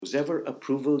whosever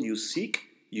approval you seek,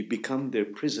 you become their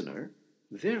prisoner.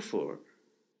 Therefore,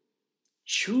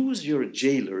 choose your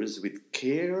jailers with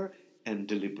care and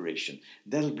deliberation.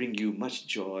 That'll bring you much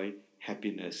joy,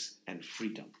 happiness, and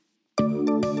freedom.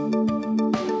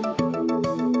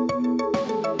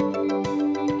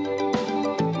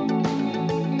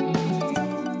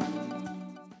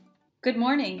 Good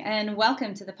morning and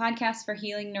welcome to the podcast for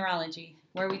Healing Neurology,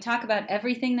 where we talk about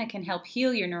everything that can help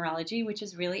heal your neurology, which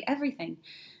is really everything.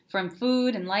 From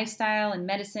food and lifestyle and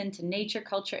medicine to nature,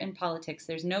 culture, and politics.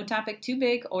 There's no topic too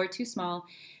big or too small.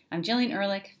 I'm Jillian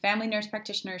Ehrlich, family nurse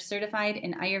practitioner certified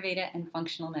in Ayurveda and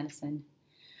functional medicine.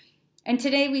 And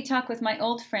today we talk with my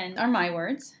old friend, are my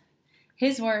words.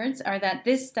 His words are that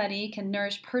this study can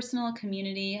nourish personal,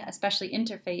 community, especially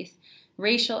interfaith,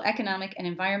 racial, economic, and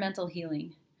environmental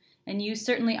healing. And you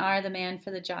certainly are the man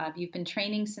for the job. You've been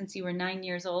training since you were 9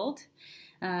 years old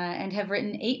and have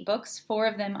written 8 books, 4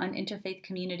 of them on interfaith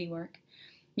community work.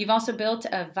 You've also built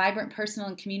a vibrant personal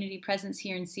and community presence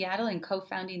here in Seattle and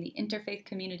co-founding the Interfaith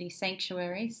Community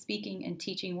Sanctuary, speaking and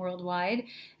teaching worldwide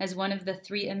as one of the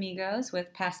 3 amigos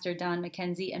with Pastor Don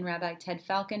McKenzie and Rabbi Ted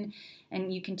Falcon.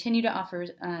 And you continue to offer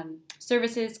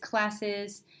services,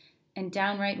 classes, and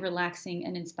downright relaxing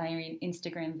and inspiring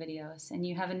Instagram videos. And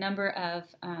you have a number of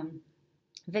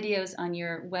videos on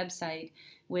your website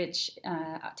which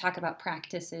talk about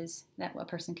practices that a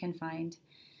person can find.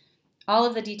 All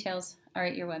of the details are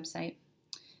at your website.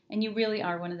 And you really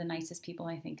are one of the nicest people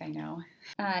I think I know.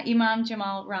 Imam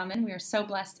Jamal Rahman, we are so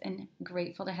blessed and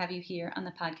grateful to have you here on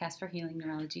the podcast for Healing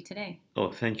Neurology today.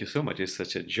 Oh, thank you so much. It's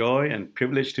such a joy and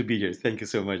privilege to be here. Thank you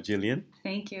so much, Jillian.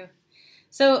 Thank you.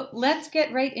 So let's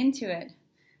get right into it.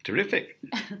 Terrific.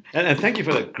 And thank you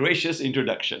for the gracious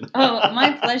introduction. Oh,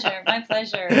 my pleasure. My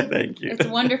pleasure. Thank you. It's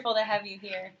wonderful to have you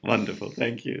here. Wonderful.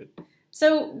 Thank you.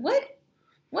 So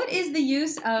what is the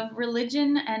use of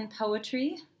religion and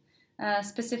poetry,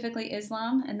 specifically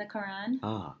Islam and the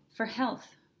Quran, for health?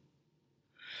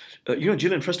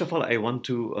 Jillian, first of all, I want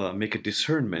to make a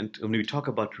discernment. When we talk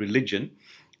about religion,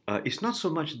 it's not so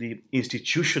much the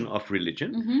institution of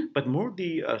religion, but more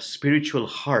the spiritual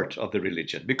heart of the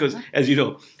religion. Because, as you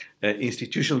know,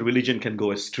 institutional religion can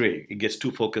go astray. It gets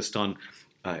too focused on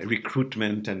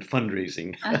recruitment and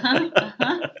fundraising.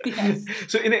 Yes.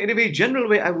 So in a very general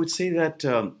way, I would say that,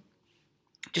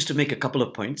 just to make a couple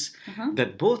of points,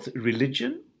 that both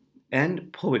religion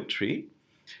and poetry,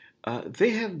 they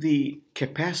have the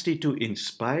capacity to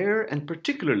inspire and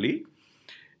particularly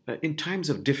in times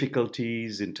of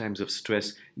difficulties, in times of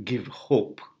stress, give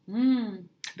hope.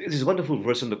 There's this wonderful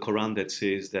verse in the Quran that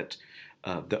says that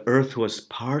the earth was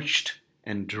parched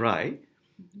and dry,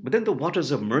 but then the waters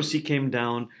of mercy came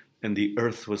down and the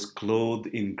earth was clothed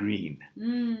in green.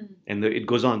 And it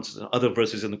goes on, other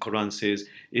verses in the Quran says,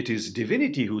 it is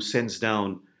divinity who sends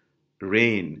down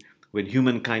rain when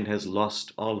humankind has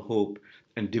lost all hope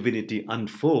and divinity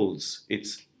unfolds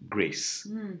its grace.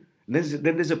 Then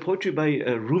there's a poetry by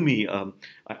Rumi.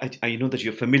 I know that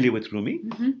you're familiar with Rumi,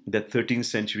 that 13th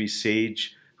century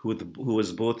sage who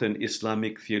was both an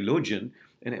Islamic theologian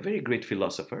and a very great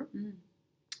philosopher,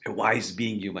 a wise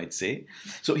being, you might say.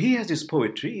 So he has this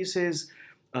poetry. He says,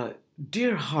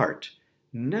 dear heart,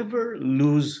 never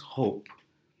lose hope.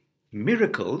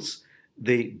 Miracles,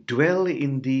 they dwell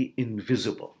in the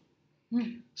invisible.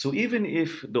 So even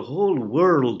if the whole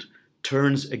world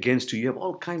turns against you, you have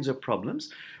all kinds of problems,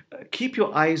 keep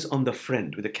your eyes on the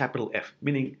friend with a capital F,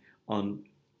 meaning on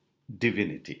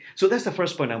divinity. So that's the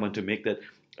first point I want to make, that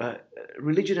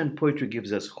religion and poetry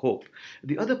gives us hope.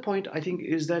 The other point, I think,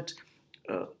 is that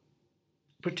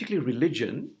particularly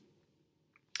religion,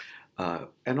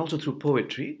 and also through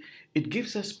poetry, it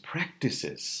gives us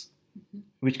practices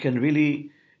which can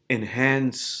really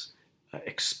enhance,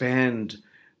 expand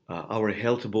our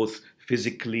health, both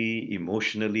physically,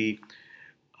 emotionally,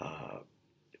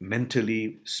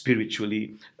 mentally,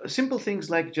 spiritually. Simple things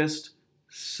like just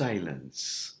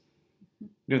silence.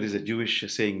 There's a Jewish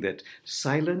saying that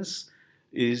silence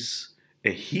is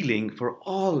a healing for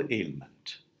all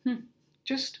ailment.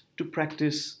 Just to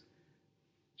practice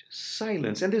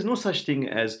silence. And there's no such thing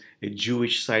as a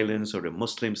Jewish silence or a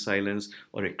Muslim silence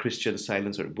or a Christian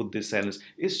silence or a Buddhist silence.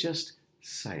 It's just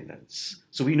silence.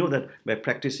 So we know that by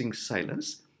practicing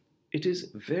silence, it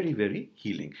is very, very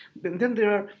healing. And then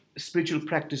there are spiritual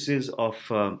practices of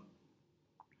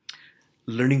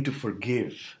learning to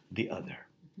forgive the other,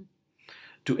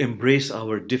 to embrace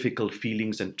our difficult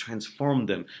feelings and transform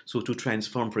them. So to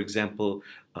transform, for example,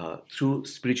 through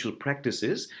spiritual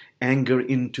practices, anger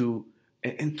into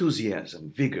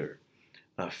enthusiasm, vigor,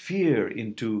 fear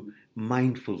into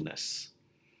mindfulness,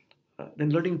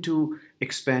 then learning to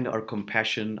expand our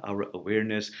compassion, our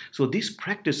awareness. So these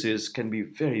practices can be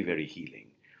very, very healing.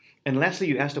 And lastly,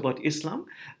 you asked about Islam.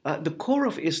 The core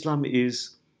of Islam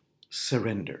is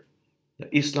surrender.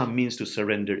 Islam means to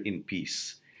surrender in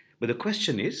peace. But the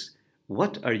question is,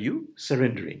 what are you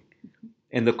surrendering?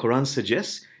 And the Quran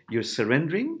suggests you're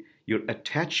surrendering your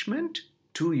attachment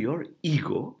to your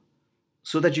ego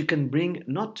so that you can bring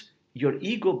not your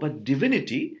ego but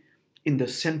divinity in the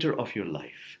center of your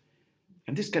life.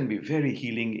 And this can be very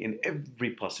healing in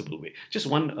every possible way. Just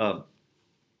one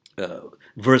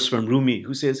verse from Rumi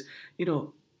who says,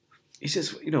 he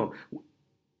says,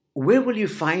 where will you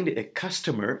find a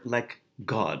customer like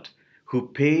God who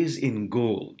pays in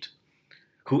gold,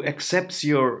 who accepts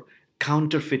your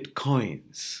counterfeit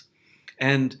coins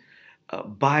and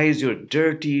buys your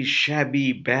dirty,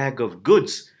 shabby bag of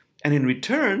goods and in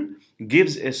return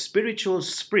gives a spiritual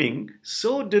spring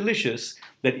so delicious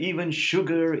that even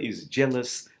sugar is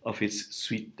jealous of its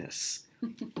sweetness.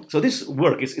 So this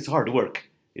work, it's hard work.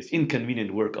 It's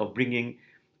inconvenient work of bringing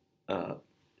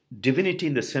divinity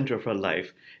in the center of our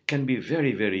life can be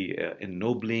very, very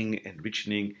ennobling,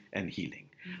 enriching, and healing.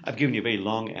 I've given you a very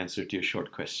long answer to your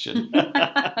short question.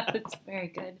 That's very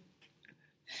good.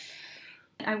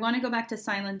 I want to go back to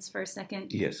silence for a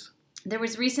second. Yes. There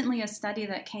was recently a study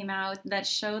that came out that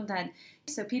showed that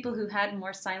people who had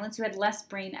more silence, who had less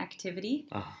brain activity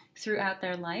throughout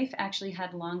their life, actually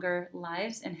had longer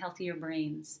lives and healthier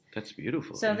brains. That's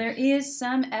beautiful. So there is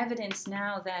some evidence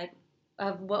now that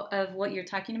of what you're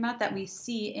talking about that we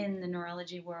see in the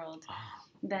neurology world.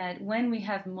 That when we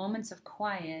have moments of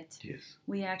quiet,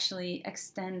 we actually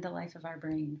extend the life of our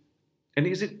brain. And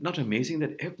is it not amazing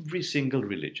that every single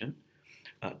religion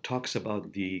talks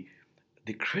about the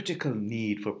critical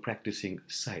need for practicing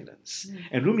silence?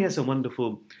 And Rumi has some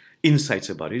wonderful insights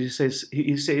about it. He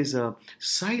says,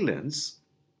 silence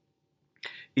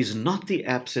is not the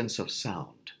absence of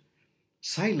sound.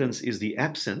 Silence is the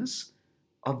absence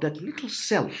of that little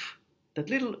self, that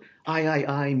little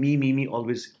I, me,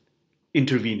 always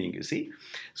intervening, you see.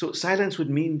 So silence would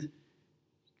mean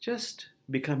just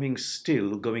becoming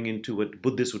still, going into what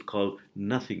Buddhists would call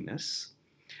nothingness.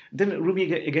 Then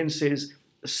Rumi again says,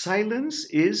 silence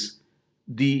is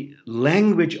the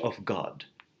language of God.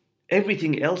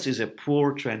 Everything else is a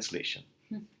poor translation.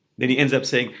 Then he ends up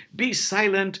saying, be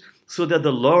silent so that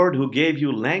the Lord who gave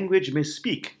you language may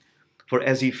speak. For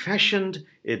as he fashioned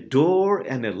a door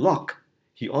and a lock,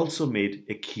 he also made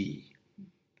a key.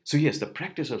 So yes, the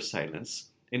practice of silence,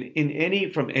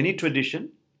 from any tradition,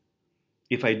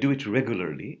 if I do it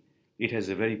regularly, it has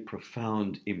a very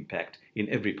profound impact in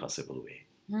every possible way.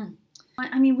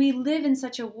 I mean, we live in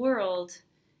such a world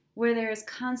where there is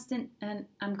constant, and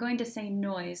I'm going to say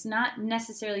noise, not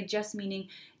necessarily just meaning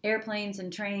airplanes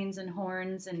and trains and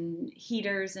horns and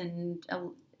heaters and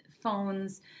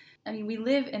phones. I mean, we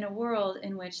live in a world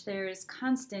in which there is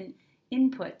constant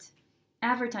input,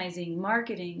 advertising,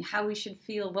 marketing, how we should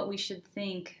feel, what we should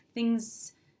think,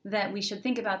 things that we should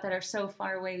think about that are so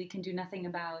far away we can do nothing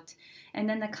about. And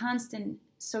then the constant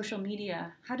social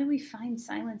media. How do we find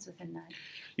silence within that?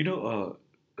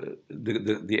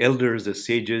 The elders, the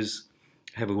sages,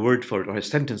 have a word for it or a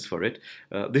sentence for it.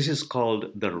 This is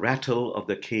called the rattle of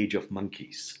the cage of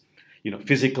monkeys.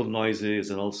 Physical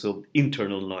noises and also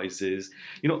internal noises.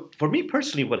 For me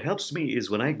personally, what helps me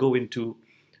is when I go into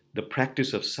the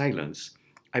practice of silence,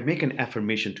 I make an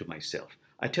affirmation to myself.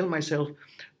 I tell myself,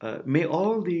 may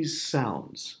all these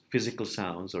sounds, physical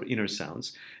sounds or inner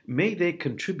sounds, may they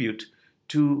contribute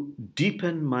to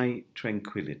deepen my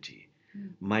tranquility,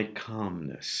 my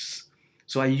calmness.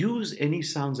 So I use any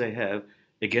sounds I have,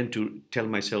 again, to tell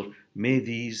myself, may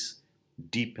these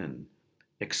deepen,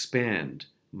 expand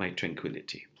my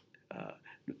tranquility.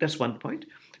 That's one point.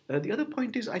 The other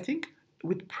point is, I think,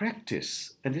 with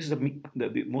practice, and this is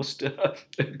the most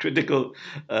critical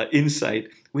insight,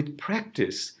 with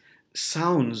practice,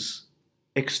 sounds,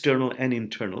 external and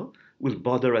internal, will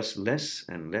bother us less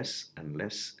and less and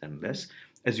less and less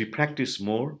as we practice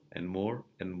more and more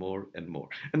and more and more.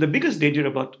 And the biggest danger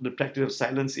about the practice of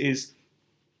silence is,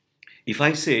 if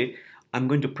I say, I'm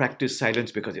going to practice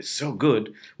silence because it's so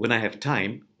good when I have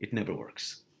time, it never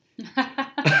works.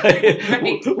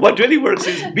 Right. What really works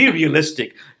is be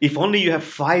realistic. If only you have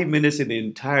 5 minutes in the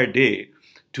entire day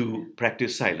to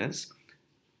practice silence,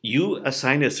 you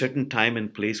assign a certain time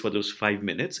and place for those 5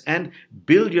 minutes and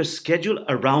build your schedule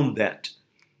around that.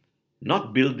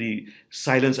 Not build the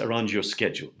silence around your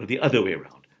schedule, but the other way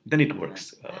around. Then it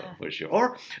works for sure.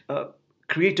 Or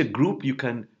create a group you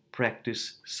can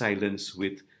practice silence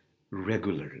with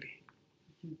regularly.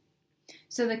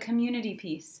 So the community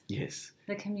piece. Yes.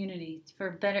 the community for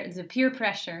better. The peer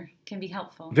pressure can be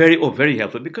helpful. Very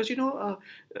helpful, because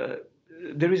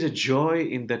there is a joy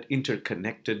in that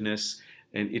interconnectedness,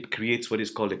 and it creates what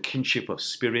is called a kinship of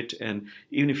spirit. And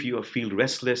even if you feel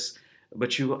restless, but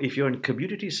if you're in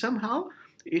community, somehow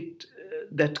it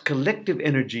that collective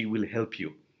energy will help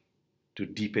you to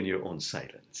deepen your own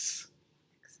silence.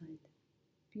 Excellent.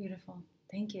 Beautiful.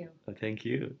 Thank you. Thank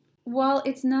you. While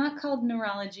it's not called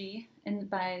neurology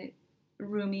by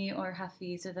Rumi or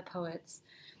Hafiz or the poets,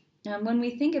 when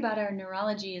we think about our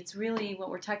neurology, it's really what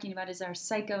we're talking about is our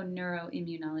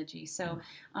psychoneuroimmunology. So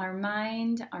our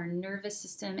mind, our nervous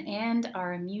system, and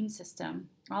our immune system,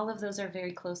 all of those are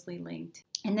very closely linked.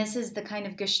 And this is the kind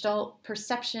of Gestalt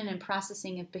perception and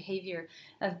processing of behavior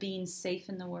of being safe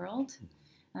in the world.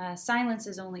 Silence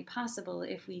is only possible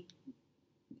if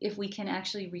we can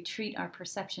actually retreat our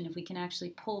perception, if we can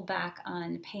actually pull back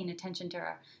on paying attention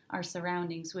to our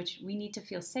surroundings, which we need to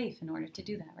feel safe in order to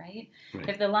do that, right?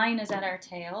 If the lion is at our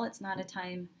tail, it's not a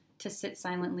time to sit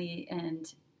silently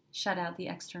and shut out the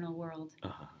external world.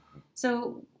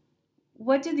 So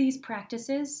what do these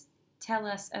practices tell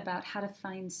us about how to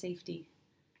find safety?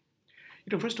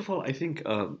 First of all, I think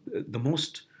the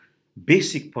most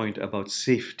basic point about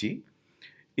safety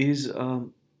is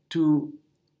to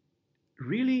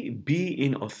really be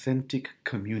in authentic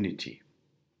community,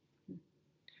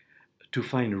 to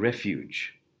find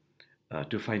refuge,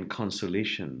 to find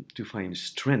consolation, to find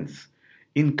strength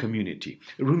in community.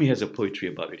 Rumi has a poetry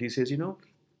about it. He says,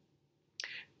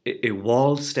 a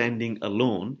wall standing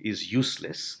alone is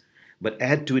useless, but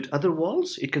add to it other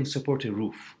walls, it can support a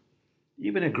roof,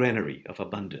 even a granary of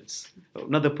abundance.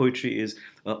 Another poetry is,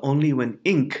 only when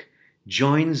ink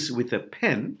joins with a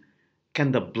pen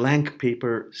can the blank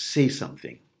paper say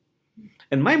something.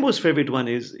 And my most favorite one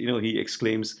is, he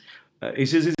exclaims, he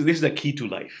says, this is the key to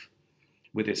life,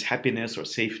 whether it's happiness or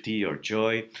safety or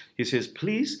joy. He says,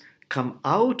 please come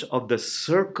out of the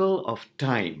circle of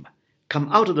time.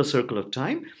 Come out of the circle of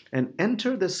time and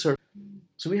enter the circle.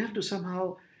 So we have to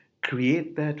somehow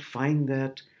create that, find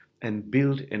that, and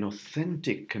build an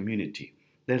authentic community.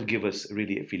 That'll give us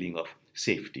really a feeling of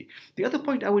safety. The other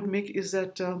point I would make is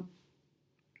that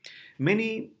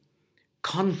many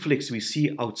conflicts we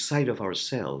see outside of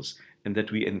ourselves and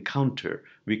that we encounter,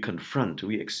 we confront,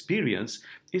 we experience,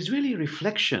 is really a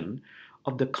reflection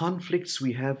of the conflicts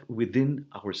we have within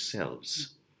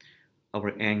ourselves.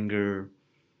 Our anger,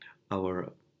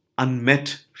 our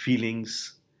unmet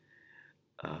feelings,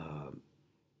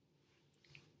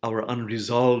 our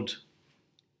unresolved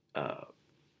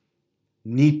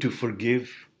need to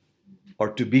forgive or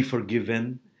to be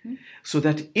forgiven. So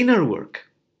that inner work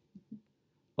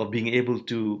of being able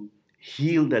to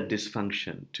heal that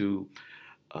dysfunction, to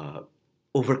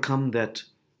overcome that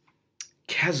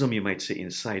chasm, you might say,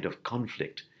 inside of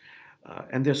conflict.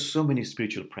 And there's so many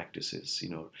spiritual practices,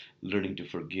 learning to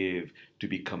forgive, to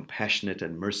be compassionate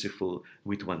and merciful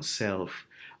with oneself,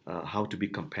 how to be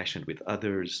compassionate with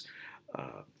others,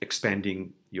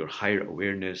 expanding your higher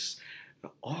awareness.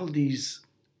 All these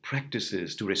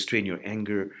practices to restrain your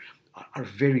anger are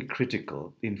very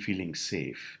critical in feeling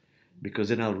safe, because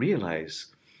then I'll realize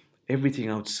everything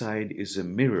outside is a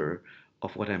mirror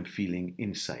of what I'm feeling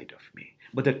inside of me.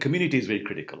 But that community is very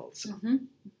critical also.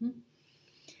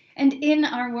 And in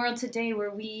our world today,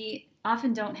 where we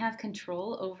often don't have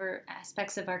control over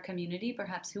aspects of our community,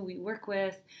 perhaps who we work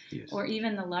with, or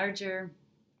even the larger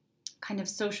kind of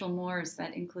social mores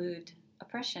that include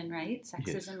oppression, right?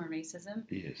 Sexism or racism.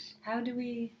 How do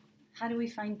we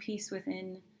find peace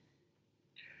within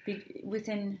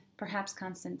perhaps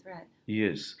constant threat?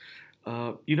 Yes.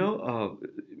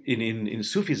 In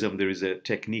Sufism, there is a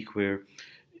technique where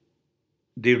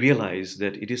they realize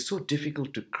that it is so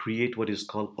difficult to create what is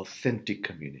called authentic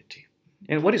community.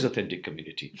 And what is authentic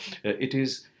community? It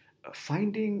is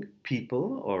finding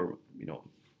people, or,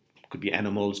 could be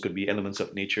animals, could be elements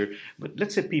of nature, but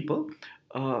let's say people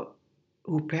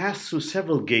who pass through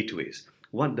several gateways.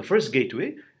 The first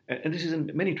gateway, and this is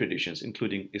in many traditions,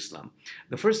 including Islam,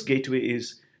 the first gateway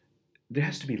is there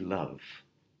has to be love,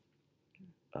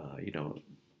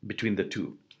 between the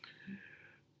two.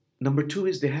 Number two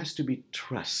is there has to be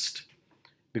trust,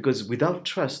 because without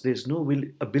trust, there's no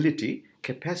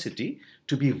capacity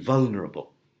to be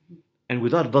vulnerable. And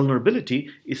without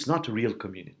vulnerability, it's not a real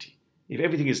community. If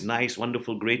everything is nice,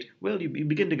 wonderful, great, well, you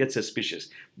begin to get suspicious.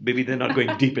 Maybe they're not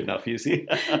going deep enough, you see.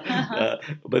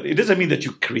 But it doesn't mean that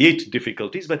you create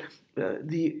difficulties, but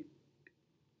the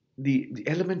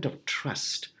element of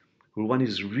trust, where one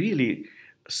is really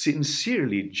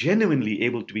sincerely, genuinely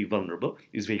able to be vulnerable,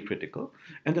 is very critical.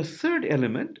 And the third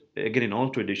element, again in all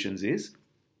traditions, is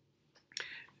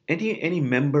any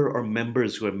member or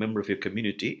members who are a member of your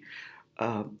community,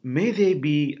 may they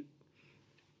be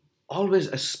always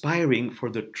aspiring for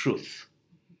the truth.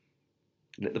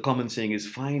 The common saying is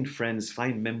find friends,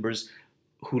 find members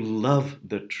who love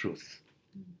the truth.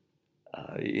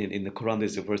 In the Quran,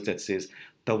 there's a verse that says,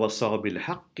 Tawasaw bil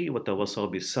haqqi wa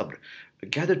tawasaw bil sabr.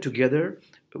 Gather together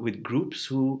with groups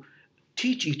who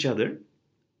teach each other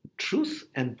truth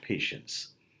and patience.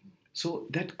 So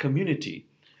that community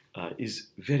is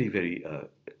very, very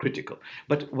critical.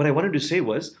 But what I wanted to say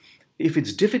was, if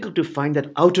it's difficult to find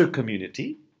that outer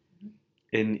community,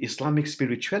 in Islamic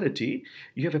spirituality,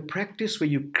 you have a practice where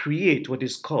you create what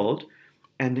is called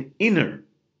an inner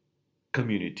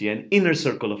community, an inner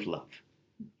circle of love.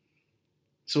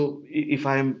 So if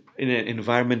I'm in an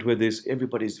environment where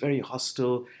everybody is very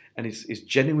hostile and it's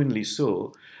genuinely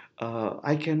so,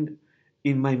 I can,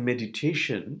 in my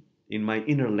meditation, in my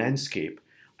inner landscape,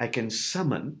 I can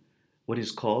summon what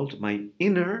is called my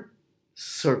inner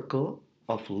circle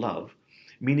of love,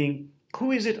 meaning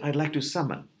who is it I'd like to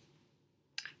summon?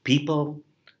 People,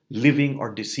 living or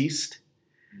deceased,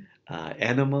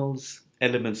 animals,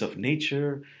 elements of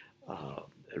nature,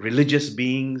 religious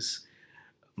beings,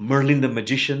 Merlin the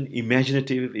magician,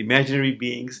 imaginary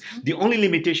beings. The only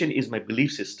limitation is my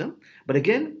belief system. But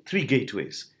again, 3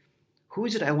 gateways. Who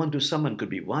is it I want to summon? Could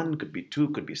be 1, could be 2,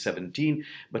 could be 17.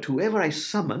 But whoever I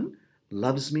summon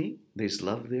loves me. There's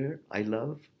love there. I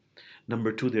love.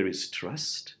 Number 2, there is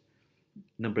trust.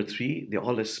 Number 3, they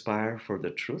all aspire for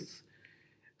the truth.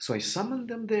 So I summon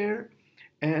them there,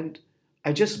 and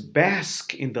I just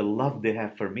bask in the love they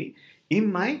have for me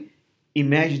in my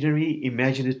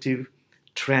imaginative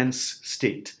trance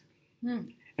state.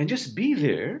 And just be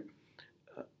there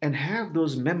and have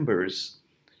those members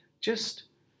just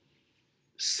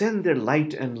send their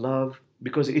light and love,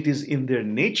 because it is in their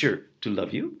nature to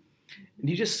love you. And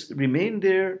you just remain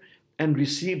there and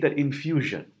receive that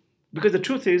infusion. Because the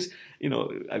truth is,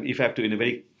 if I have to, in a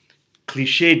very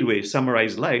cliched way,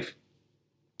 summarize life,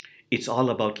 it's all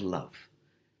about love.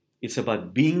 It's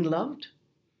about being loved,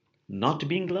 not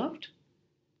being loved,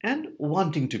 and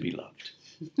wanting to be loved.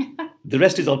 The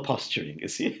rest is all posturing, you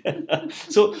see.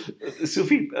 So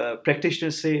Sufi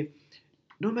practitioners say,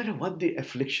 no matter what the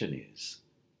affliction is,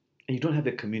 and you don't have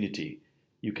a community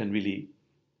you can really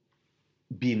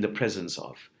be in the presence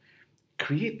of,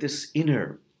 create this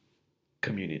inner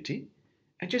community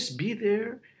and just be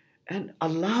there and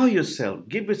allow yourself,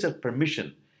 give yourself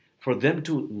permission for them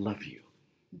to love you.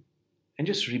 And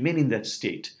just remain in that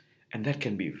state. And that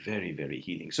can be very, very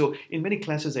healing. So in many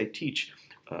classes I teach,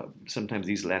 sometimes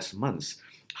these last months,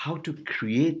 how to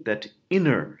create that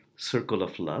inner circle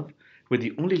of love where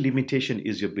the only limitation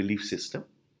is your belief system.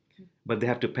 But they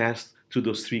have to pass through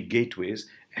those 3 gateways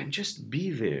and just be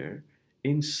there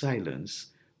in silence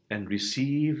and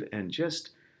receive and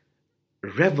just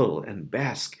revel and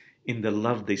bask in the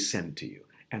love they send to you.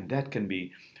 And that can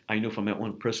be, I know from my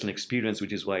own personal experience,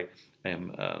 which is why I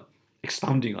am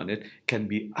expounding on it, can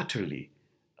be utterly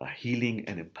healing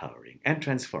and empowering and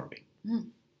transforming.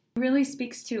 It really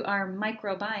speaks to our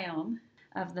microbiome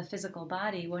of the physical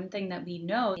body. One thing that we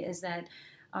know is that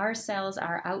our cells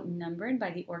are outnumbered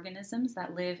by the organisms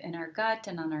that live in our gut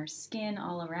and on our skin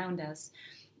all around us.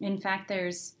 In fact,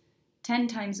 there's 10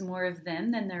 times more of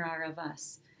them than there are of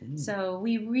us. So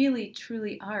we really,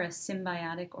 truly are a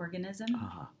symbiotic organism.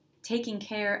 Taking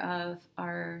care of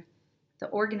the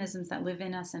organisms that live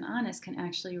in us and on us can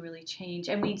actually really change.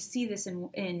 And we see this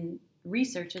in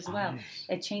research as well. Yes.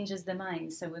 It changes the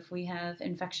mind. So if we have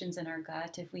infections in our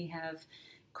gut, if we have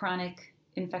chronic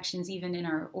infections even in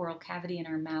our oral cavity in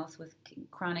our mouth with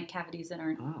chronic cavities that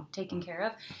aren't taken care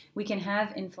of, we can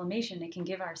have inflammation. It can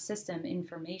give our system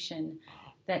information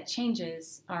that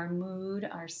changes our mood,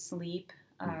 our sleep,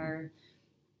 our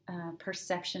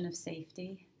perception of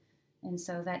safety. And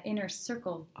so that inner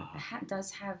circle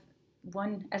does have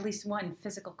at least one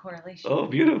physical correlation. Oh,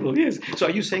 beautiful, yes. So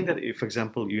are you saying that if, for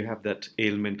example, you have that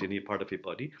ailment in a part of your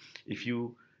body, if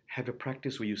you have a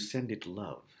practice where you send it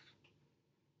love,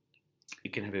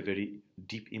 it can have a very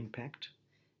deep impact?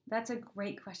 That's a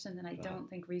great question that I don't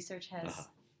think research has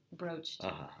broached.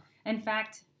 In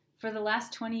fact, for the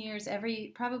last 20 years,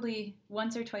 probably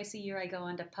once or twice a year, I go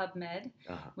onto PubMed,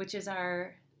 which is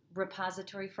our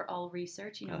repository for all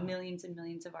research, millions and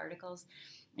millions of articles.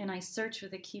 And I search for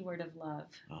the keyword of love.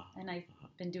 And I've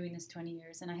been doing this 20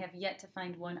 years, and I have yet to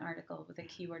find one article with a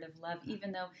keyword of love,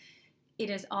 even though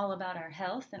it is all about our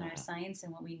health and our science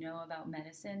and what we know about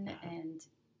medicine. And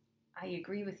I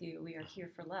agree with you. We are here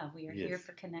for love. We are here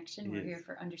for connection. We're here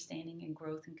for understanding and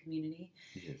growth and community.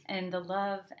 And the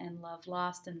love and love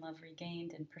lost and love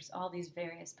regained and all these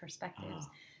various perspectives.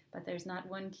 but there's not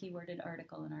one keyworded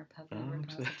article in our PubMed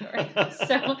repository.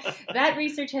 So that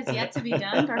research has yet to be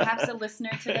done. Perhaps a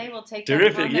listener today will take that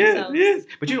upon themselves. Yes.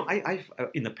 But I've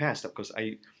in the past, of course,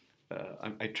 I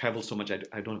travel so much,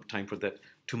 I don't have time for that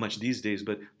too much these days.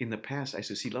 But in the past, I used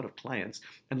to see a lot of clients,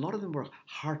 and a lot of them were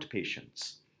heart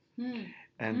patients.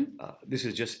 And this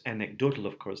is just anecdotal,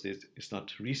 of course, it's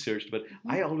not researched, but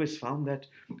I always found that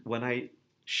when I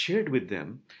shared with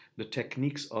them the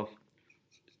techniques of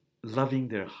loving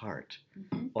their heart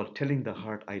or telling the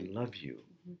heart, I love you.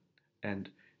 And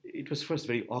it was first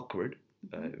very awkward,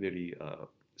 very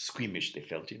squeamish they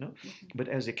felt, But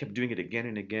as they kept doing it again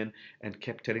and again and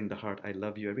kept telling the heart, I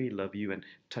love you, I really love you, and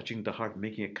touching the heart,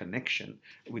 making a connection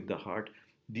with the heart,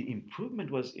 the improvement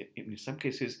was, in some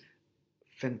cases,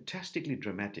 fantastically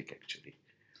dramatic, actually.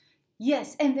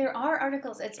 Yes, and there are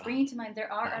articles, it's bringing to mind,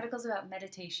 there are articles about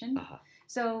meditation.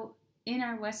 So in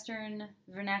our Western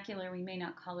vernacular, we may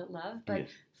not call it love, but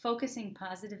focusing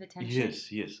positive attention.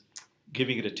 Yes.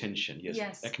 Giving it attention,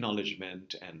 yes.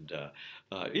 Acknowledgement and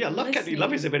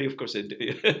love is a very, of course,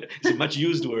 it's a much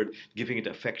used word. Giving it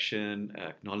affection,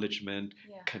 acknowledgement,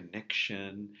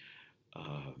 connection,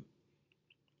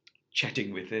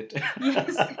 chatting with it.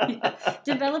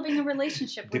 Developing a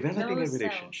relationship with those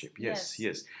cells.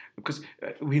 Yes. Because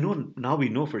we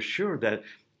know for sure that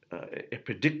a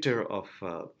predictor of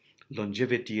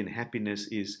longevity and happiness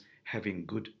is having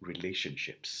good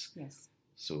relationships. Yes.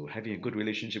 So having a good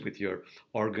relationship with your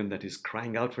organ that is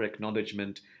crying out for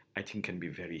acknowledgement, I think can be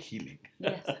very healing.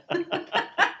 Yes.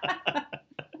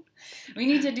 We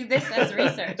need to do this as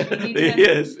research. We need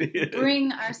to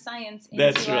bring our science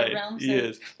into our realms.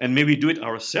 Yes, and maybe do it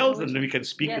ourselves, and then we can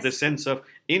speak with a sense of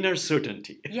inner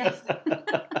certainty. Yes.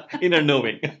 Inner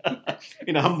knowing.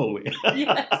 In a humble way.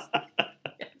 Yes.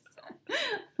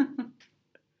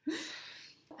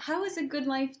 How is a good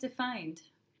life defined?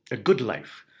 A good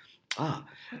life.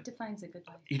 What defines a good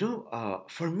life?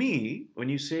 For me, when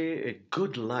you say a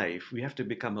good life, we have to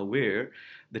become aware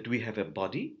that we have a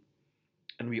body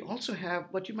and we also have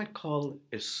what you might call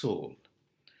a soul.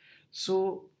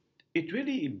 So it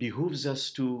really behooves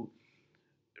us to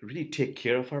really take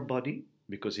care of our body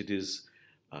because it is,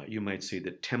 you might say,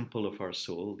 the temple of our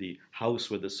soul, the house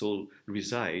where the soul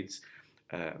resides.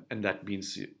 And that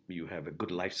means you have a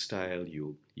good lifestyle,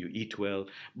 you eat well.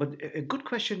 But a good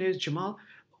question is, Jamal,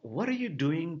 what are you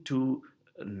doing to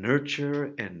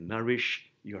nurture and nourish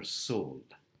your soul?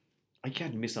 I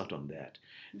can't miss out on that.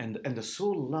 And the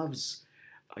soul loves,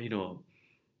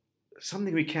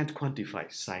 something we can't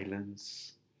quantify: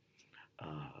 silence,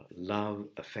 love,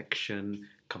 affection,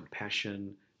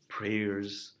 compassion,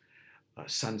 prayers,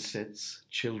 sunsets,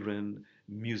 children,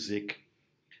 music.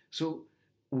 So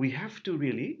we have to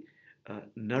really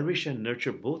nourish and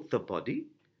nurture both the body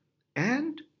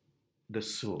and the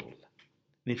soul.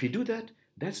 And if you do that,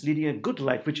 that's leading a good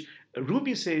life, which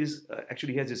Rumi says,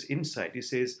 actually he has this insight. He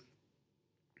says,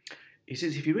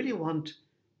 if you really want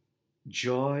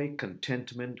joy,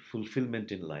 contentment,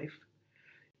 fulfillment in life,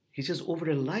 he says, over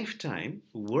a lifetime,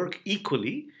 work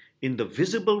equally in the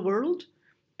visible world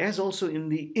as also in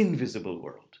the invisible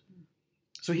world.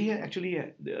 So he actually,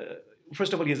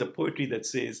 first of all, he has a poetry that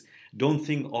says, don't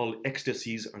think all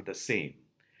ecstasies are the same.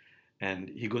 And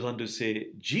he goes on to say,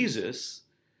 Jesus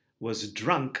was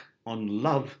drunk on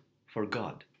love for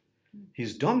God.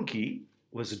 His donkey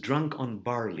was drunk on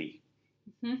barley,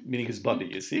 meaning his body,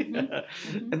 you see.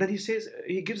 And then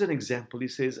he gives an example. He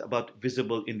says about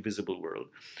visible, invisible world.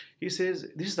 He says,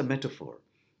 this is a metaphor.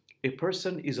 A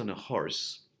person is on a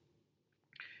horse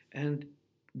and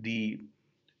the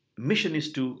mission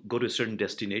is to go to a certain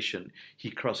destination. He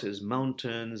crosses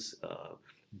mountains,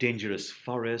 dangerous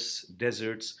forests,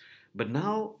 deserts, but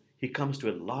now he comes to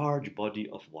a large body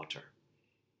of water.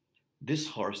 This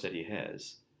horse that he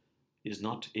has is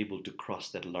not able to cross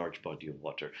that large body of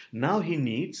water. Now he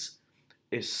needs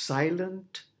a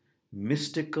silent,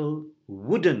 mystical,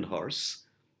 wooden horse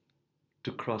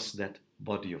to cross that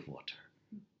body of water.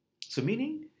 So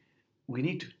meaning, we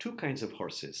need two kinds of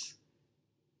horses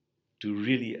to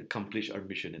really accomplish our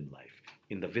mission in life,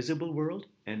 in the visible world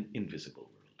and invisible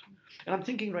world. And I'm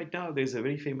thinking right now, there's a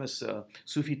very famous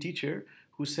Sufi teacher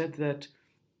who said that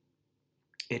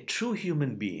a true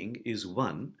human being is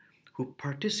one who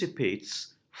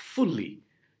participates fully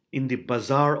in the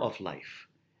bazaar of life.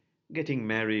 Getting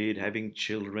married, having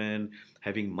children,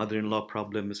 having mother-in-law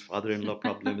problems, father-in-law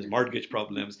problems, mortgage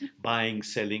problems, buying,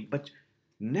 selling, but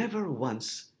never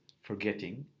once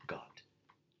forgetting God.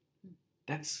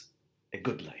 That's a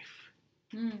good life.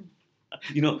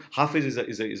 Hafiz is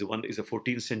a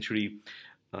 14th century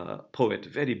poet,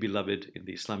 very beloved in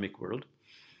the Islamic world.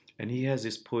 And he has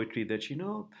this poetry that,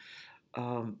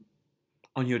 um,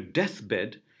 on your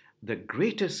deathbed, the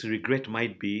greatest regret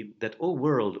might be that, oh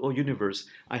world, oh universe,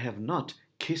 I have not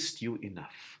kissed you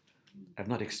enough. I've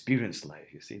not experienced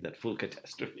life, you see, that full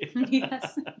catastrophe.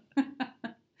 Yes.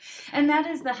 And that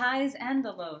is the highs and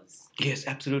the lows. Yes,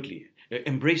 absolutely.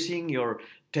 Embracing your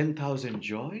 10,000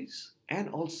 joys and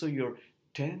also your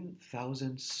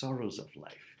 10,000 sorrows of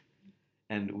life.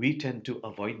 And we tend to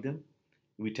avoid them,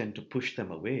 we tend to push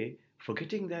them away,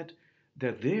 forgetting that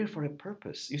they're there for a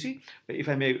purpose. You see, if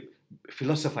I may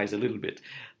philosophize a little bit,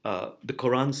 the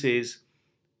Quran says,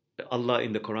 Allah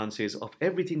in the Quran says, of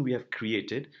everything we have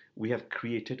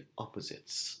created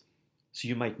opposites. So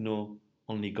you might know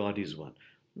only God is one.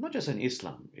 Not just in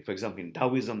Islam. For example, in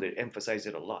Taoism, they emphasize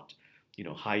it a lot. You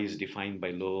know, high is defined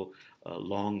by low,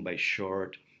 long by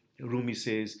short. Rumi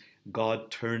says,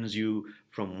 God turns you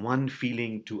from one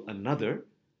feeling to another.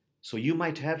 So you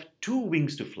might have two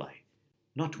wings to fly,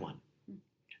 not one.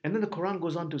 And then the Quran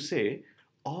goes on to say,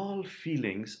 all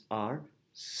feelings are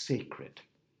sacred.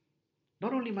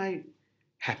 Not only my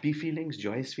happy feelings,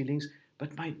 joyous feelings,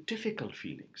 but my difficult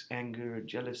feelings, anger,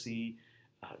 jealousy,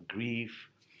 grief.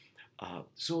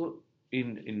 So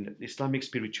in Islamic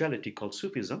spirituality called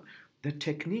Sufism, the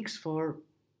techniques for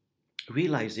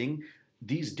realizing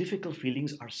these difficult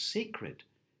feelings are sacred.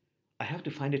 I have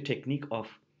to find a technique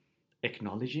of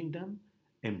acknowledging them,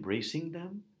 embracing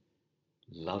them,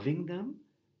 loving them,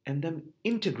 and then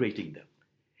integrating them.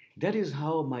 That is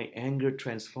how my anger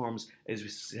transforms, as we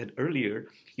said earlier,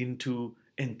 into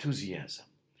enthusiasm,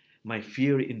 my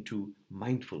fear into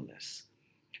mindfulness.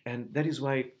 And that is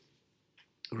why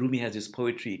Rumi has his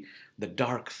poetry, the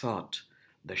dark thought,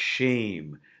 the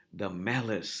shame, the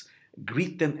malice,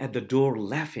 greet them at the door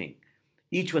laughing.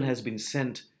 Each one has been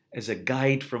sent as a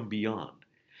guide from beyond.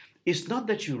 It's not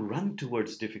that you run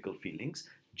towards difficult feelings,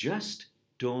 just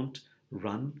don't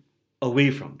run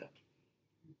away from them.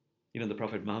 You know, the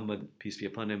Prophet Muhammad, peace be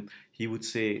upon him, he would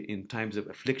say in times of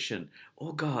affliction,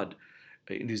 oh God,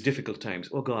 in these difficult times,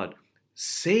 oh God,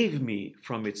 save me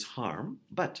from its harm,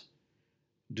 but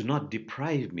do not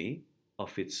deprive me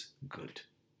of its good.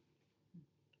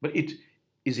 But it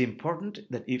is important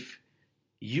that if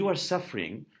you are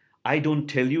suffering, I don't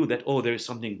tell you that, oh, there is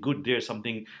something good there,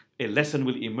 a lesson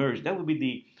will emerge. That would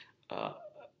be the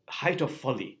height of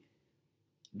folly.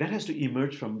 That has to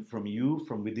emerge from you,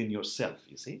 from within yourself,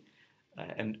 you see.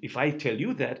 And if I tell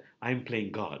you that, I'm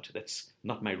playing God. That's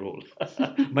not my role.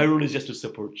 My role is just to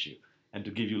support you and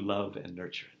to give you love and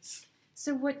nurturance.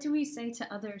 So what do we say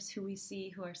to others who we see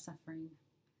who are suffering?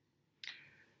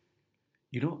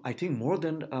 You know, I think more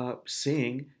than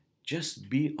saying, just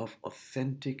be of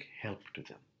authentic help to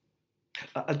them.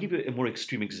 I'll give you a more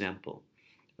extreme example.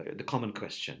 The common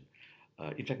question.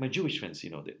 In fact, my Jewish friends,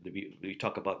 you know, we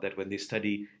talk about that when they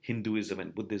study Hinduism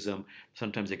and Buddhism,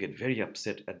 sometimes they get very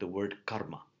upset at the word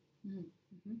karma.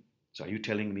 Mm-hmm. So are you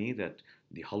telling me that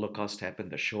the Holocaust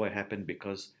happened, the Shoah happened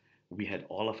because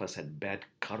all of us had bad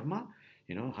karma?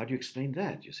 You know, how do you explain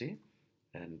that, you see?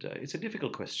 And it's a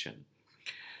difficult question.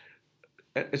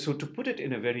 So to put it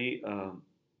in a very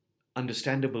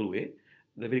understandable way,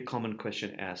 the very common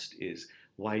question asked is,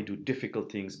 why do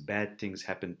difficult things, bad things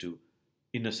happen to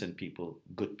innocent people,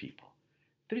 good people?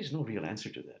 There is no real answer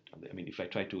to that. I mean, if I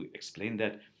try to explain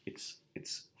that, it's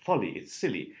folly, it's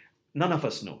silly. None of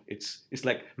us know. It's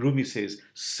like Rumi says,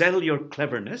 sell your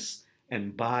cleverness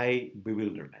and buy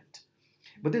bewilderment.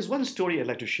 But there's one story I'd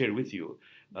like to share with you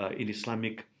in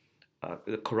Islamic,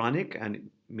 the Quranic and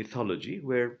mythology,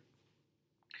 where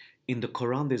in the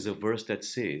Quran there's a verse that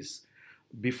says,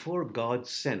 before God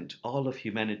sent all of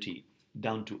humanity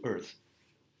down to earth,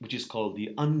 which is called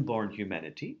the unborn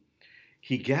humanity,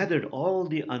 he gathered all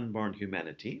the unborn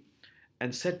humanity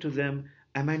and said to them,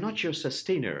 am I not your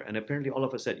sustainer? And apparently all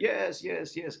of us said, yes,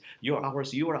 yes, yes, you're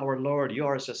ours, you are our Lord, you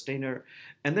are our sustainer.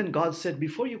 And then God said,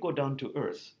 before you go down to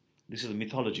earth, this is the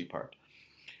mythology part,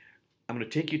 I'm going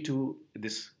to take you to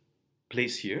this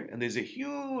place here, and there's a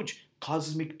huge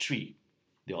cosmic tree.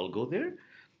 They all go there,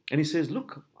 and he says,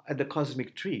 look at the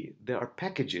cosmic tree. There are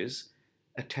packages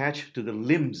attached to the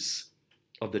limbs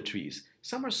of the trees.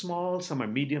 Some are small, some are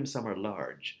medium, some are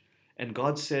large. And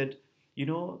God said, you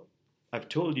know, I've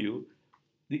told you,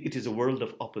 it is a world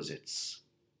of opposites.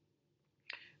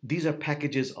 These are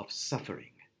packages of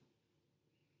suffering.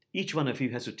 Each one of you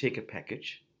has to take a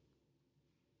package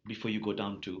before you go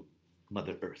down to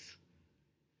Mother Earth.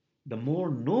 The more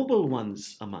noble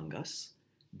ones among us,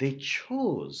 they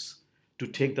chose to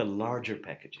take the larger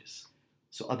packages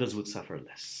so others would suffer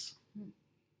less.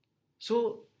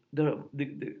 So the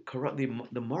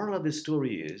moral of this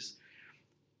story is,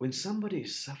 when somebody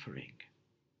is suffering,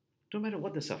 no matter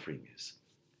what the suffering is,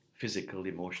 physical,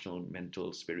 emotional,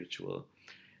 mental, spiritual.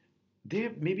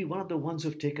 They're maybe one of the ones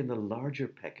who've taken the larger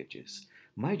packages.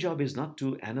 My job is not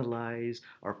to analyze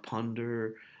or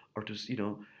ponder or to,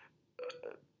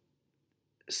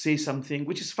 say something,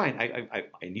 which is fine.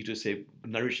 I need to say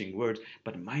nourishing words,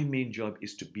 but my main job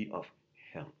is to be of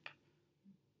help,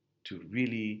 to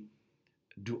really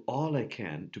do all I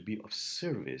can to be of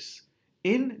service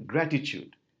in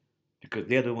gratitude, because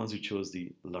they're the ones who chose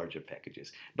the larger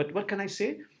packages. But what can I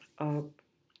say?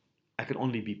 I can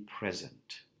only be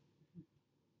present.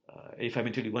 If I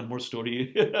may tell you one more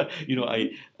story,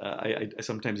 I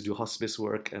sometimes do hospice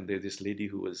work, and there's this lady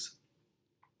who was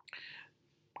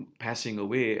passing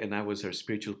away, and I was her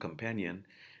spiritual companion.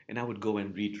 And I would go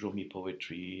and read Rumi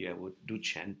poetry. I would do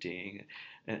chanting.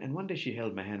 And one day she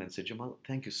held my hand and said, Jamal,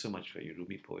 thank you so much for your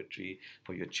Rumi poetry,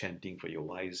 for your chanting, for your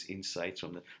wise insights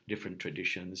from the different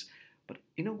traditions. But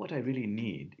you know what I really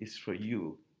need is for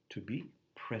you to be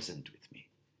present with me.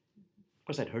 Of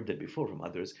course, I'd heard that before from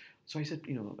others. So I said,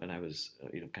 and I was,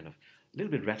 kind of a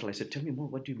little bit rattled. I said, tell me more.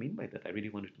 What do you mean by that? I really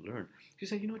wanted to learn. She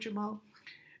said, Jamal,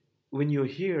 when you're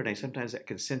here, and sometimes I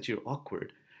can sense you're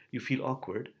awkward, you feel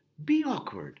awkward, be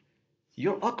awkward.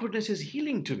 Your awkwardness is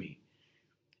healing to me.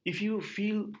 If you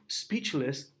feel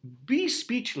speechless, be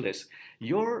speechless.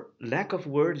 Your lack of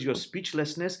words, your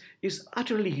speechlessness is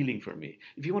utterly healing for me.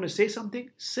 If you want to say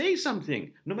something,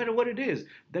 no matter what it is.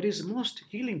 That is most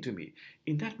healing to me.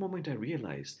 In that moment, I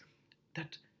realized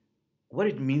that what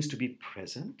it means to be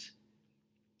present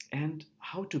and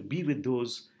how to be with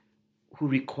those who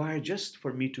require just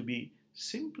for me to be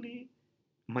simply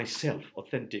myself,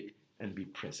 authentic, and be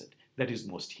present. That is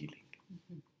most healing.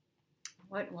 Mm-hmm.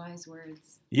 What wise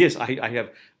words. Yes, I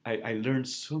learned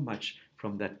so much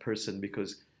from that person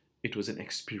because it was an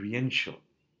experiential,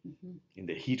 in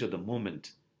the heat of the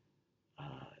moment,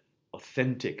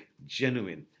 authentic,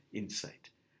 genuine insight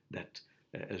that,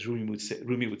 as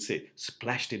Rumi would say,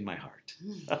 splashed in my heart.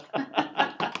 So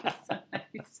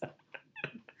nice.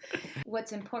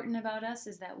 What's important about us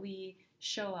is that we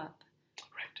show up.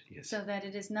 Right, yes. So that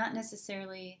it is not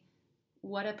necessarily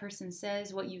what a person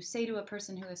says, what you say to a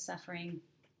person who is suffering,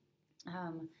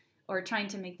 or trying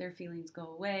to make their feelings go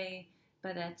away,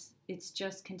 but it's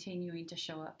just continuing to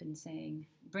show up and saying,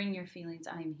 bring your feelings,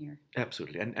 I'm here.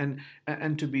 Absolutely.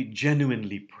 And to be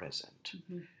genuinely present,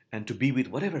 and to be with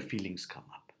whatever feelings come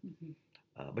up.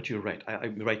 But you're right.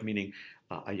 I'm right, meaning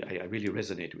I really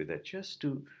resonate with that. Just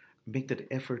to make that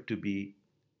effort to be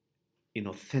in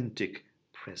authentic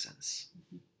presence.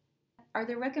 Are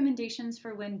there recommendations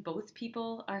for when both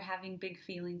people are having big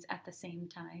feelings at the same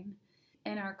time?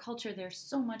 In our culture, there's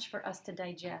so much for us to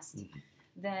digest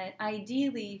that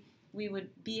ideally we would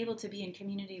be able to be in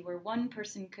community where one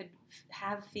person could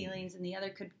have feelings and the other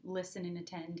could listen and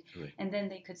attend, right. And then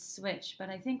they could switch. But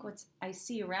I think what I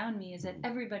see around me is that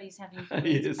everybody's having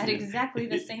feelings at exactly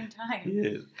the same time.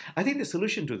 Yes. I think the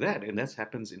solution to that, and that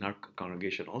happens in our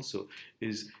congregation also,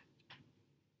 is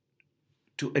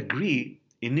to agree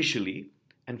initially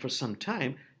and for some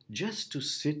time just to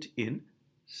sit in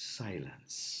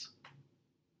silence.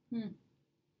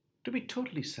 To be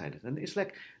totally silent. And it's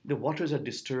like the waters are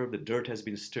disturbed, the dirt has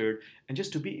been stirred, and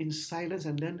just to be in silence,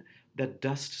 and then the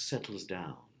dust settles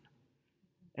down.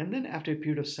 And then after a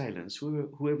period of silence,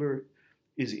 whoever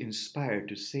is inspired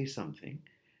to say something,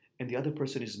 and the other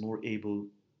person is more able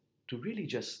to really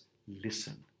just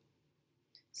listen.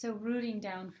 So rooting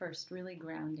down first, really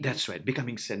grounding. That's right.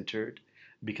 Becoming centered,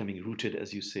 becoming rooted,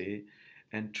 as you say,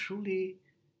 and truly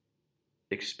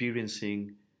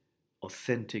experiencing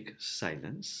authentic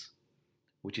silence,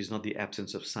 which is not the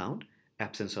absence of sound,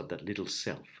 absence of that little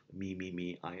self,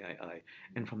 me, I.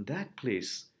 And from that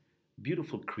place,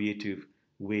 beautiful creative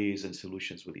ways and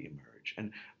solutions will emerge.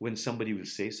 And when somebody will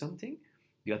say something,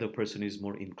 the other person is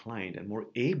more inclined and more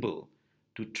able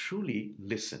to truly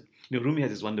listen. Rumi has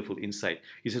this wonderful insight.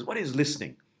 He says, what is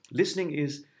listening? Listening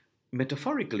is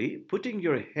metaphorically putting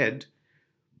your head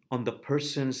on the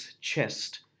person's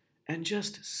chest and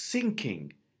just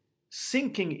sinking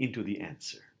into the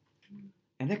answer.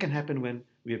 And that can happen when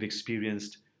we have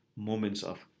experienced moments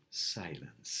of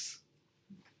silence.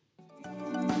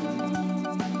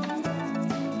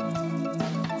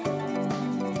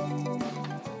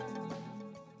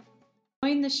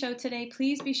 Enjoying the show today,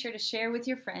 please be sure to share with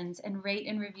your friends and rate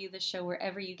and review the show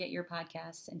wherever you get your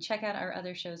podcasts, and check out our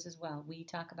other shows as well. We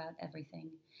talk about everything.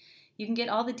 You can get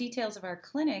all the details of our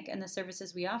clinic and the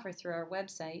services we offer through our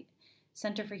website,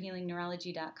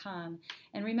 centerforhealingneurology.com.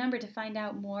 And remember to find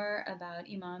out more about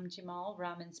Imam Jamal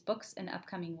Rahman's books and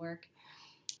upcoming work.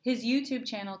 His YouTube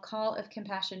channel, Call of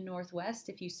Compassion Northwest,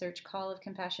 if you search Call of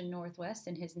Compassion Northwest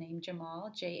and his name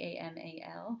Jamal,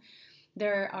 Jamal,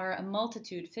 There are a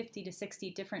multitude, 50 to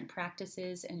 60 different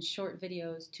practices and short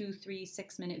videos, 2, 3,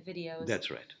 6-minute videos. That's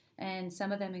right. And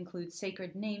some of them include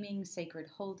sacred naming, sacred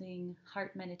holding,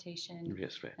 heart meditation.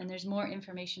 Yes, right. And there's more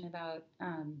information about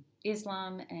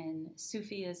Islam and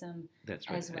Sufism That's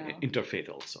right. as well. Interfaith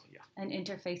also, yeah. And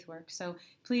interfaith work. So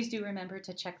please do remember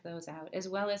to check those out, as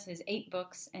well as his 8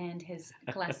 books and his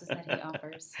classes that he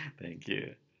offers. Thank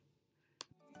you.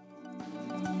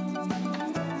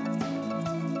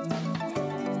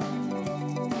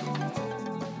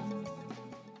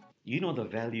 You know the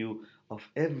value of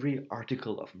every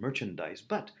article of merchandise,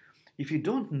 but if you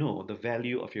don't know the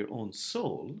value of your own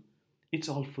soul, it's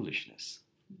all foolishness.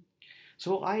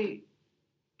 So I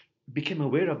became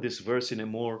aware of this verse in a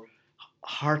more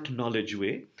heart knowledge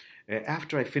way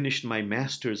after I finished my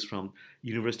master's from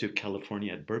University of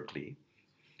California at Berkeley.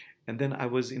 And then I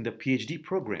was in the PhD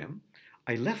program.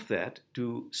 I left that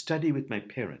to study with my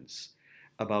parents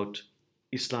about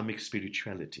Islamic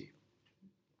spirituality.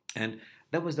 And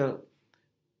that was a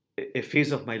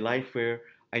phase of my life where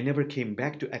I never came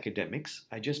back to academics.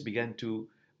 I just began to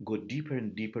go deeper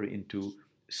and deeper into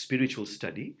spiritual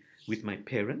study with my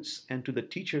parents and to the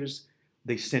teachers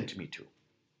they sent me to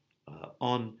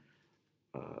on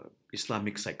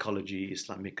Islamic psychology,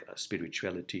 Islamic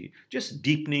spirituality, just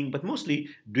deepening, but mostly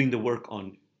doing the work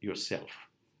on yourself.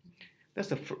 That's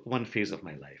the one phase of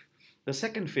my life. The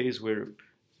second phase where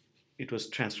it was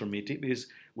transformative is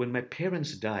when my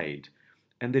parents died,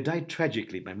 and they died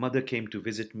tragically. My mother came to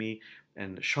visit me,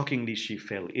 and shockingly, she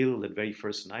fell ill that very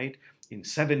first night. In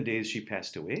 7 days, she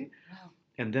passed away. Wow.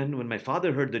 And then when my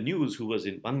father heard the news, who was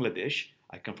in Bangladesh,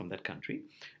 I come from that country,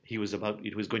 he was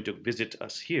going to visit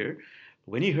us here.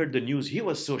 When he heard the news, he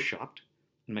was so shocked.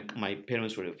 My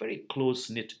parents were a very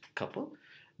close-knit couple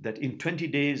that in 20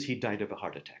 days, he died of a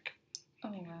heart attack. Oh,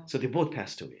 wow. So they both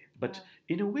passed away. But Wow.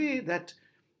 in a way that,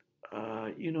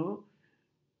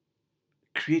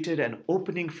 created an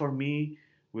opening for me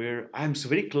where I'm so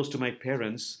very close to my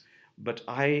parents, but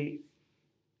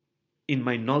in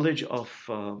my knowledge of,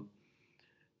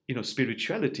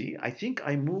 spirituality, I think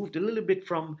I moved a little bit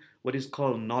from what is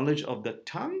called knowledge of the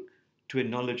tongue to a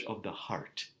knowledge of the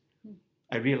heart.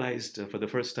 I realized for the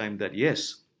first time that,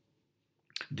 yes,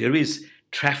 there is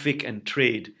traffic and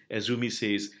trade, as Rumi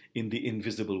says, in the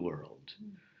invisible world.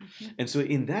 Mm-hmm. And so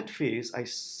in that phase,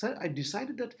 I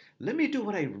decided that let me do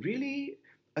what I really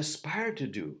aspire to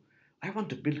do. I want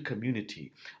to build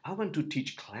community. I want to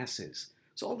teach classes.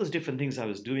 So all those different things I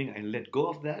was doing, I let go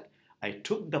of that. I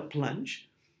took the plunge,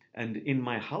 and in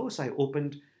my house, I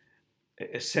opened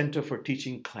a center for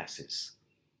teaching classes.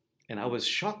 And I was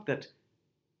shocked that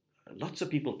lots of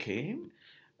people came,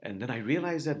 and then I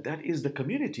realized that that is the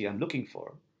community I'm looking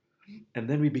for. And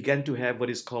then we began to have what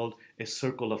is called a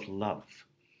circle of love.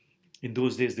 In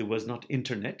those days, there was not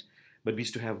internet, but we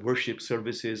used to have worship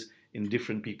services in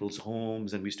different people's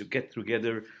homes, and we used to get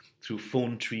together through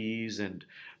phone trees, and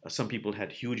some people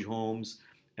had huge homes.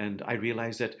 And I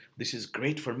realized that this is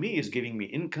great for me. It's giving me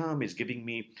income. It's giving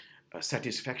me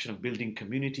satisfaction of building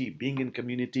community, being in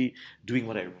community, doing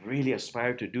what I really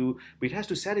aspire to do. But it has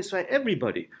to satisfy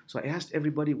everybody. So I asked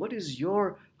everybody, what is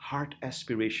your heart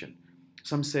aspiration?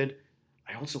 Some said,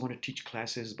 I also want to teach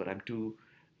classes, but I'm too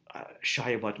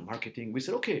shy about marketing. We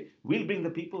said, okay, we'll bring the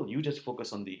people. You just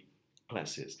focus on the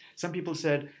classes. Some people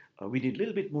said, we need a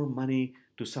little bit more money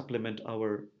to supplement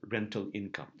our rental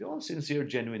income. They're all sincere,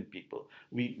 genuine people.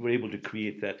 We were able to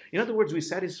create that. In other words, we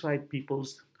satisfied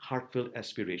people's heartfelt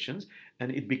aspirations,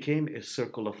 and it became a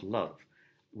circle of love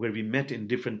where we met in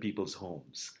different people's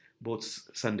homes, both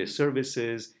Sunday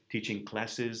services, teaching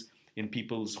classes in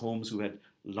people's homes who had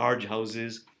large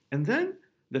houses. And then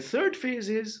the third phase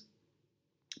is,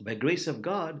 by grace of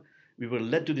God, we were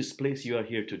led to this place you are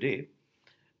here today.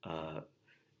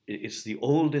 It's the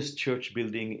oldest church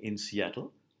building in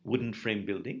Seattle, wooden frame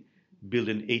building, built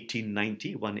in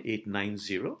 1890.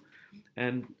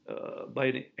 And by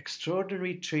an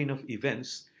extraordinary train of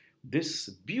events, this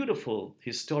beautiful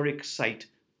historic site,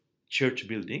 church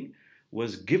building,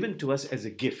 was given to us as a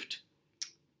gift.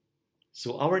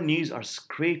 So our knees are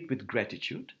scraped with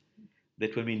gratitude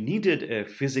that when we needed a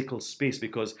physical space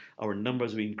because our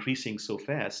numbers were increasing so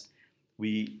fast,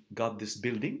 we got this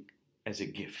building as a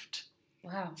gift.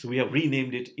 Wow. So we have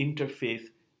renamed it Interfaith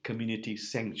Community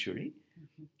Sanctuary.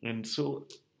 Mm-hmm. And so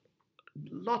a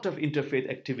lot of interfaith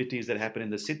activities that happen in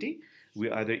the city,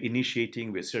 we're either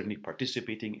initiating, we're certainly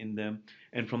participating in them.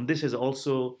 And from this is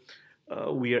also,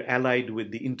 we are allied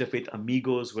with the Interfaith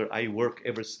Amigos, where I work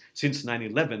ever since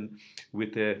 9/11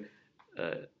 with a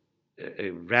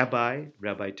rabbi,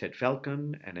 Rabbi Ted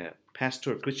Falcon, and a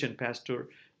pastor, Christian pastor,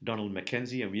 Donald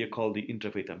Mackenzie, and we are called the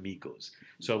Interfaith Amigos.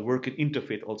 So our work in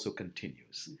Interfaith also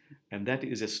continues. And that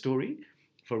is a story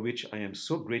for which I am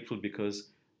so grateful because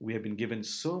we have been given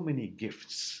so many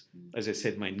gifts. As I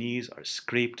said, my knees are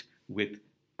scraped with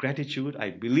gratitude.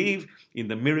 I believe in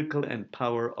the miracle and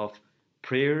power of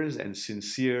prayers and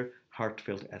sincere,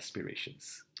 heartfelt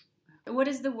aspirations. What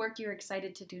is the work you're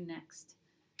excited to do next?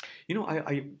 You know,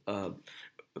 I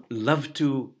love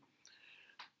to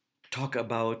talk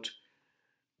about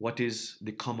what is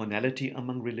the commonality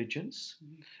among religions.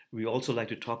 We also like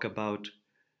to talk about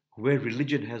where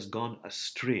religion has gone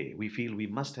astray. We feel we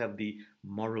must have the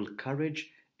moral courage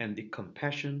and the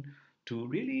compassion to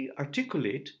really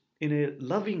articulate in a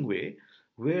loving way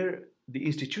where the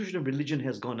institution of religion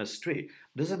has gone astray.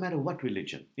 Doesn't matter what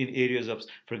religion, in areas of,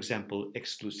 for example,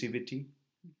 exclusivity,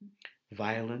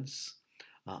 violence,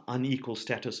 unequal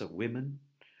status of women,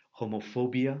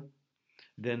 homophobia,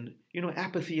 then,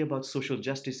 apathy about social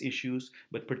justice issues,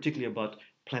 but particularly about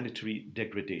planetary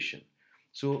degradation.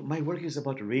 So my work is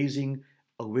about raising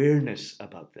awareness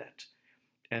about that.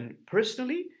 And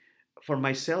personally, for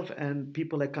myself and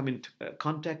people I come in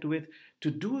contact with, to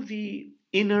do the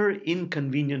inner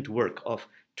inconvenient work of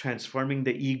transforming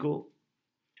the ego,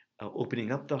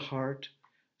 opening up the heart,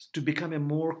 to become a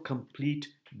more complete,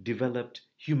 developed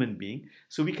human being,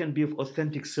 so we can be of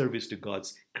authentic service to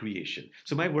God's creation.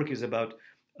 So my work is about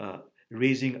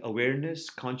raising awareness,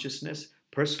 consciousness,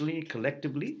 personally,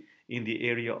 collectively, in the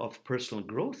area of personal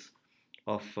growth,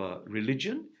 of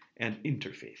religion, and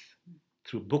interfaith,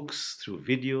 through books, through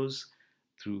videos,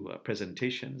 through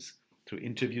presentations, through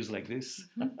interviews like this.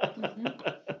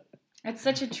 It's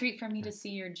such a treat for me to see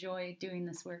your joy doing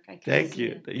this work. I can Thank see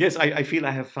you. it. Yes, I feel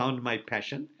I have found my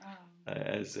passion,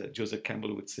 as Joseph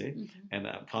Campbell would say, and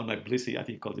found my bliss. I think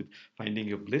he calls it finding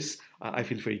your bliss. I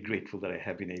feel very grateful that I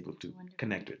have been able to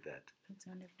connect with that. That's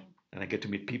wonderful. And I get to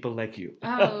meet people like you.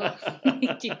 Oh,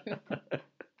 thank you.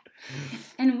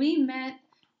 And we met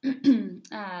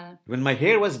when my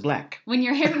hair was black. When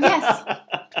your hair, yes.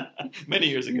 Many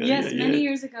years ago. Yes, many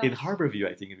years ago. In Harborview,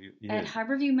 I think. At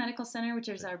Harborview Medical Center, which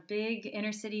is our big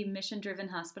inner-city mission-driven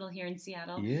hospital here in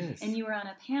Seattle. Yes. And you were on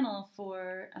a panel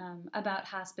for about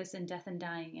hospice and death and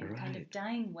dying, and kind of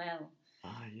dying well.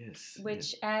 Ah, yes.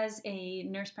 Which, as a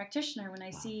nurse practitioner, when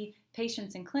I see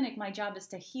patients in clinic, my job is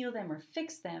to heal them or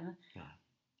fix them.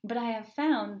 But I have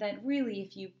found that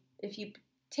really, if you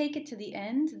take it to the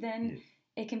end, then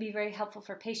it can be very helpful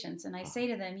for patients. And I say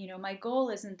to them, my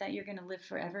goal isn't that you're going to live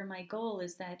forever. My goal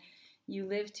is that you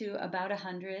live to about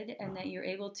 100 and that you're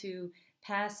able to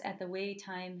pass at the way,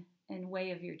 time, and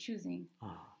way of your choosing.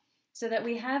 So that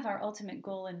we have our ultimate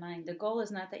goal in mind. The goal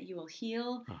is not that you will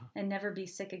heal and never be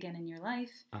sick again in your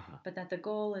life, but that the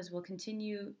goal is we'll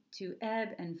continue to ebb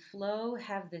and flow,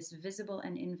 have this visible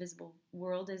and invisible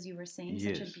world, as you were saying,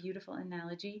 such a beautiful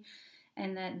analogy,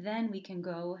 and that then we can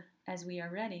go as we are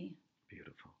ready.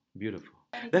 Beautiful, beautiful.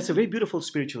 That's a very beautiful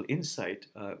spiritual insight.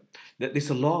 That it's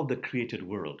a law of the created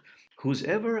world.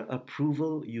 Whosever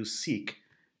approval you seek,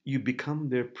 you become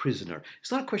their prisoner. It's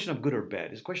not a question of good or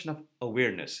bad. It's a question of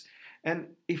awareness. And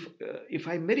if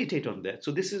I meditate on that,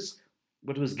 so this is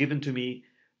what was given to me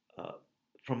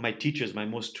from my teachers, my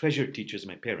most treasured teachers,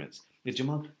 my parents.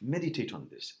 Jamal, meditate on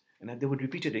this. And they would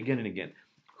repeat it again and again.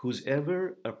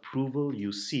 Whosever approval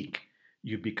you seek,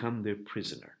 you become their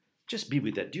prisoner. Just be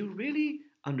with that. Do you really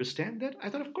understand that? I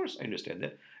thought, of course I understand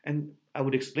that. And I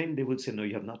would explain, they would say, no,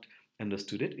 you have not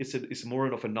understood it. It's more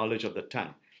of a knowledge of the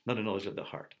tongue, not a knowledge of the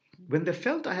heart. When they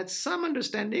felt I had some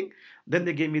understanding, then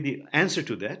they gave me the answer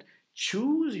to that.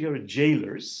 Choose your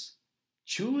jailers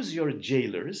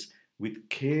with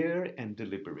care and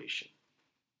deliberation.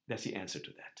 That's the answer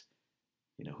to that.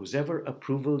 Whosever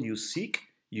approval you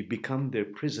seek, you become their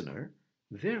prisoner.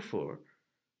 Therefore,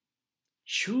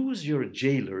 choose your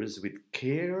jailers with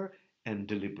care and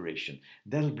deliberation.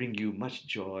 That'll bring you much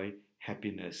joy,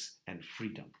 happiness, and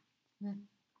freedom.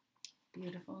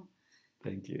 Beautiful.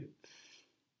 Thank you.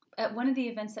 At one of the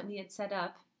events that we had set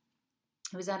up,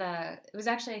 it was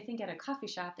actually, I think, at a coffee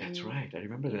shop. That's right. I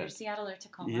remember that. Either Seattle or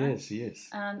Tacoma. Yes.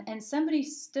 And somebody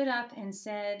stood up and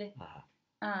said,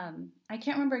 I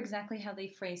can't remember exactly how they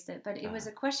phrased it, but it was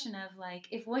a question of like,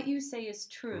 if what you say is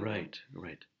true, right,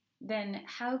 then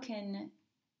how can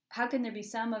there be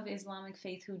some of Islamic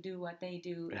faith who do what they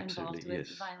do, involved with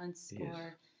violence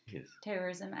or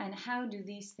terrorism, and how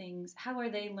are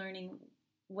they learning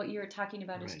what you're talking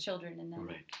about as children, and then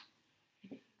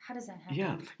how does that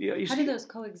happen? How do those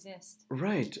coexist?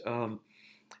 Right.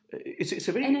 It's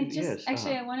a very... And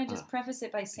I want to just preface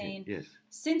it by saying,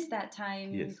 since that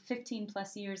time, 15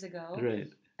 plus years ago,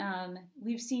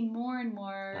 we've seen more and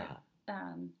more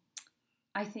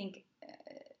I think,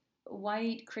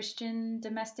 white Christian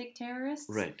domestic terrorists.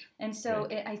 Right. And so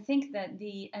Right. I think that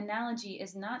the analogy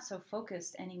is not so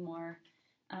focused anymore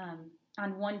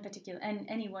on one particular and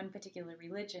any one particular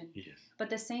religion. Yes. But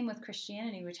the same with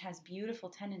Christianity, which has beautiful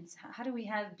tenets. How do we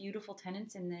have beautiful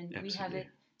tenets and then we have Absolutely. it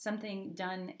something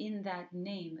done in that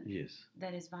name Yes.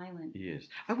 that is violent? Yes.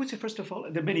 I would say, first of all,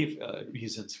 there are many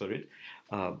reasons for it.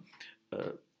 Uh,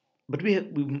 uh, but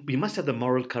we must have the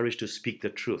moral courage to speak the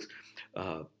truth.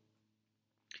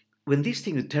 When these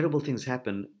things, terrible things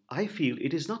happen, I feel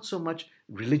it is not so much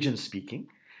religion speaking,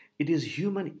 it is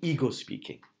human ego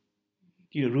speaking.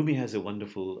 You know, Rumi has a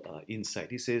wonderful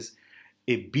insight. He says,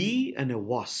 a bee and a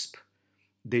wasp,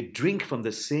 they drink from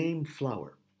the same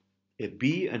flower. A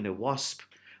bee and a wasp,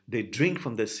 they drink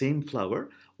from the same flower.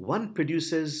 One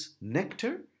produces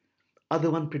nectar,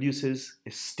 other one produces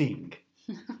a sting.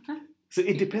 So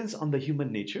it depends on the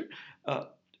human nature.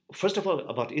 First of all,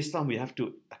 about Islam, we have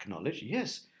to acknowledge,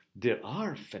 yes, there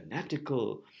are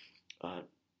fanatical,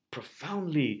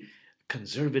 profoundly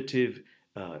conservative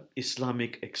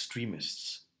Islamic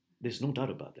extremists. There's no doubt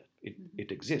about that.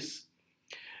 It exists.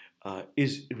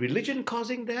 Is religion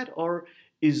causing that, or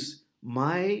is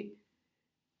my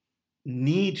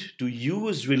need to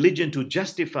use religion to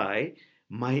justify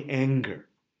my anger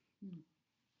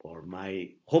or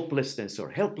my hopelessness or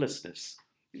helplessness?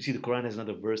 You see, the Quran has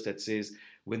another verse that says,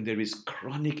 when there is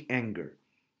chronic anger,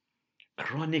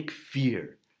 chronic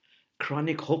fear,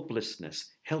 chronic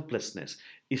hopelessness, helplessness,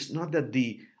 it's not that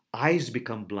the eyes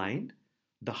become blind,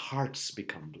 the hearts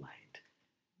become blind.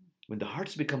 When the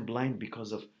hearts become blind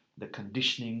because of the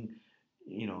conditioning,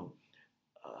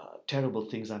 terrible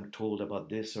things I'm told about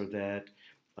this or that,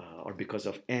 or because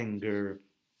of anger,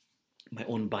 my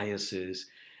own biases,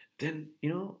 then,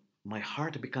 my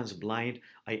heart becomes blind.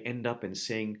 I end up in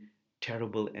saying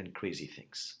terrible and crazy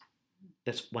things.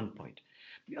 That's one point.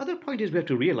 The other point is we have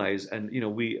to realize, and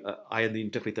I and the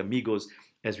Interfaith Amigos,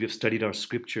 as we've studied our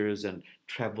scriptures and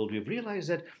traveled, we've realized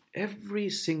that every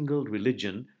single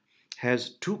religion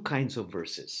has two kinds of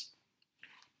verses: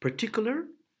 particular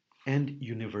and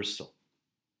universal.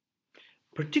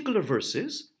 Particular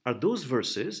verses are those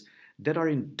verses that are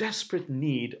in desperate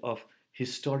need of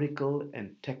historical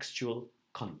and textual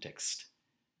context.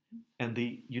 And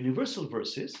the universal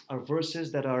verses are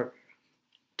verses that are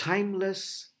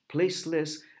timeless,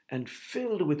 placeless, and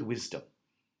filled with wisdom.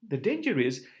 The danger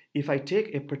is if I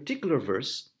take a particular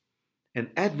verse and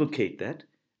advocate that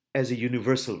as a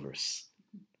universal verse,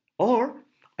 or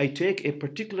I take a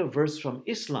particular verse from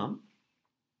Islam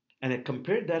and I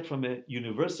compare that from a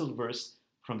universal verse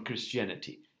from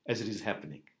Christianity, as it is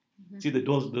happening. See,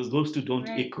 those two don't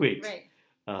equate.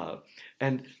 Right.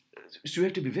 And so we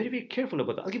have to be very, very careful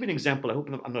about that. I'll give you an example. I hope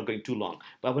I'm not going too long,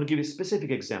 but I want to give you a specific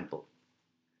example.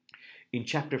 In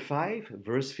chapter 5,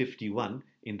 verse 51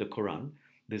 in the Quran,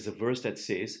 there's a verse that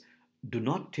says, do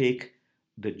not take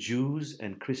the Jews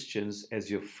and Christians as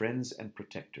your friends and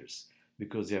protectors,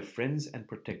 because they are friends and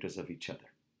protectors of each other.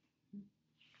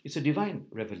 It's a divine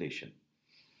revelation.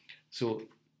 So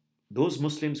those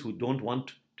Muslims who don't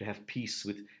want to have peace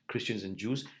with Christians and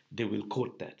Jews, they will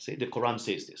quote that. Say, the Quran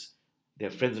says this. They are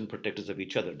friends and protectors of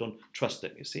each other. Don't trust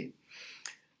them, you see.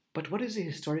 But what is the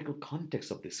historical context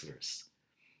of this verse?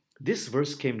 This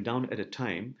verse came down at a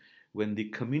time when the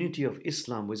community of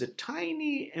Islam was a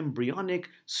tiny, embryonic,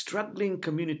 struggling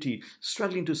community,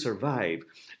 struggling to survive,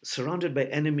 surrounded by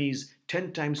enemies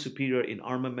 10 times superior in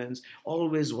armaments,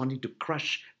 always wanting to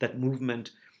crush that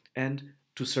movement. And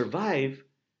to survive,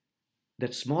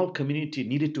 that small community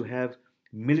needed to have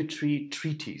military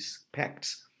treaties,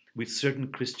 pacts with certain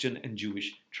Christian and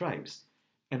Jewish tribes.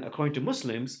 And according to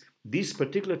Muslims, these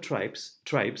particular tribes,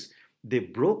 they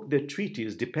broke their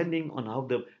treaties depending on how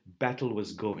the battle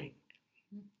was going.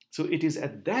 So it is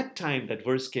at that time that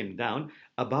verse came down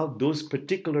about those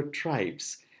particular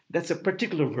tribes. That's a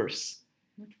particular verse.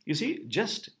 You see,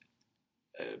 just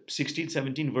 16,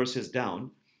 17 verses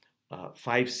down,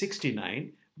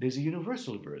 569, there's a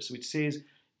universal verse which says,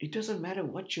 it doesn't matter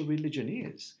what your religion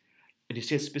is. And it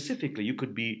says specifically, you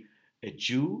could be a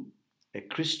Jew, a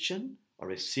Christian,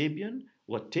 or a Sabian.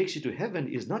 What takes you to heaven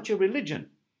is not your religion.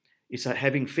 It's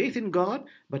having faith in God,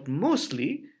 but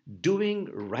mostly doing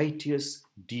righteous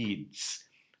deeds.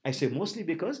 I say mostly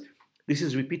because this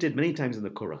is repeated many times in the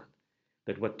Quran,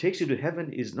 that what takes you to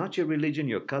heaven is not your religion,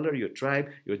 your color, your tribe,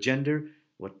 your gender.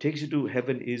 What takes you to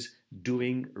heaven is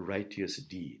doing righteous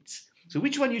deeds. So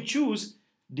which one you choose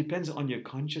depends on your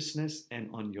consciousness and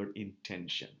on your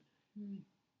intention.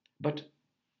 But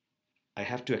I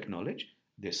have to acknowledge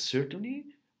there's certainly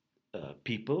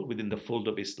people within the fold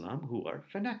of Islam who are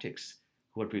fanatics,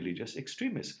 who are religious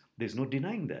extremists. There's no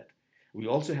denying that. We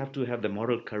also have to have the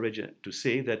moral courage to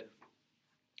say that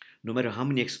no matter how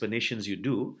many explanations you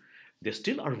do, there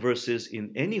still are verses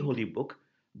in any holy book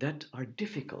that are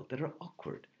difficult, that are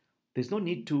awkward. There's no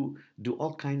need to do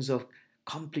all kinds of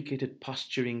complicated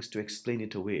posturings to explain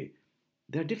it away.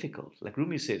 They're difficult. Like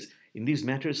Rumi says, in these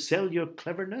matters, sell your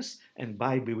cleverness and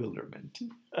buy bewilderment.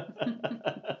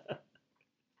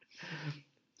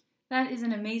 That is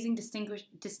an amazing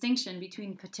distinction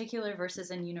between particular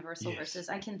verses and universal Yes. verses.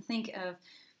 I can think of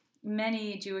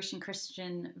many Jewish and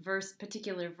Christian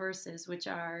particular verses which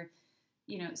are,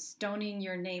 stoning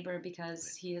your neighbor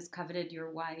because he has coveted your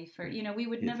wife, or we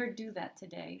would Yes. never do that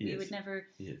today. We Yes. would never.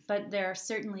 Yes. But there are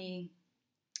certainly,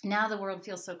 now the world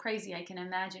feels so crazy. I can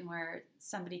imagine where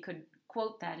somebody could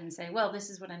quote that and say, "Well, this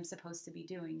is what I'm supposed to be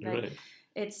doing." But Right.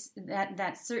 it's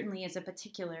that certainly is a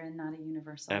particular and not a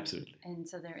universal. Absolutely. And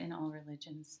so they're in all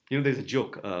religions. There's a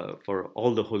joke for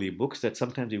all the holy books that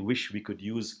sometimes we wish we could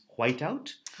use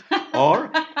whiteout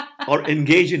or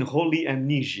engage in holy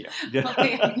amnesia.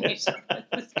 Holy amnesia.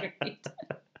 That's great.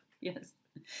 Yes.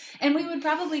 And we would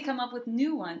probably come up with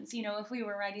new ones, if we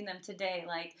were writing them today,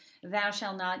 like "Thou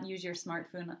shalt not use your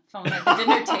smartphone at the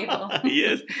dinner table."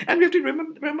 Yes, and we have to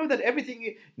remember that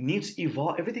everything needs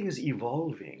evolve. Everything is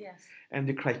evolving. Yes. And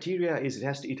the criteria is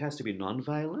it has to be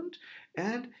nonviolent,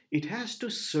 and it has to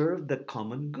serve the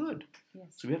common good.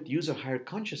 Yes. So we have to use our higher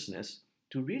consciousness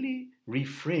to really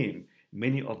reframe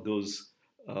many of those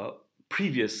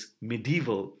previous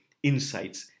medieval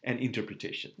insights and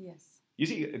interpretation. Yes. You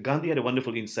see, Gandhi had a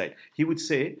wonderful insight. He would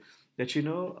say that,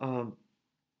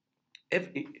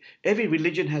 every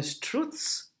religion has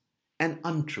truths and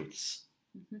untruths.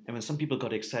 Mm-hmm. And when some people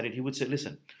got excited, he would say,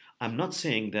 listen, I'm not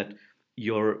saying that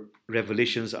your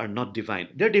revelations are not divine.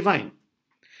 They're divine.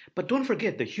 But don't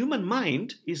forget, the human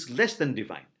mind is less than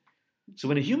divine. So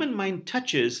when a human mind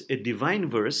touches a divine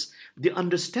verse, the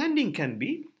understanding can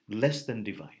be less than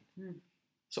divine. Mm.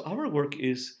 So our work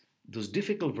is those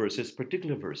difficult verses,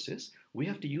 particular verses, we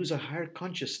have to use our higher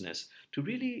consciousness to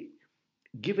really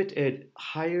give it a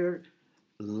higher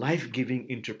life-giving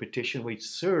interpretation which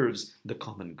serves the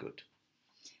common good.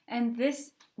 And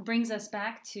this brings us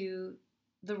back to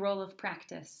the role of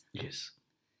practice. Yes.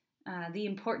 The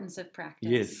importance of practice.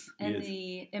 Yes. And yes.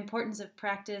 the importance of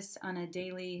practice on a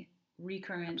daily,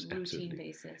 recurrent, routine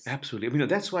basis. Absolutely. I mean,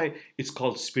 that's why it's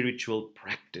called spiritual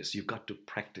practice. You've got to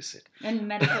practice it. And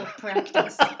medical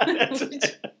practice. Because,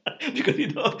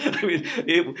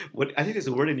 I think there's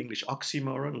a word in English,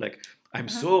 oxymoron, like, I'm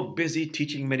so busy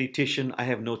teaching meditation, I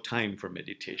have no time for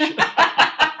meditation.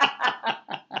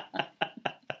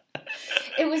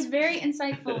 It was very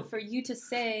insightful for you to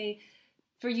say,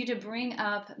 for you to bring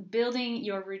up building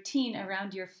your routine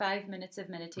around your 5 minutes of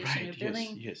meditation, Right, or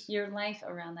building yes. your life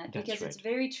around that. That's Because right. it's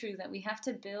very true that we have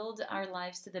to build our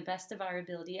lives to the best of our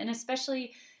ability. And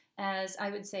especially as,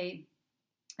 I would say,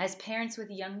 as parents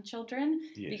with young children,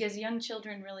 Yes. because young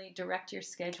children really direct your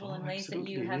schedule in ways that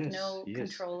you absolutely, have yes, no yes.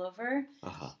 control over.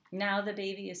 Uh-huh. Now the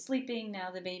baby is sleeping,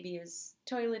 now the baby is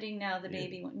toileting, now the Yeah.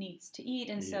 baby needs to eat.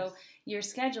 And Yes. so your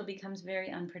schedule becomes very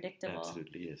unpredictable.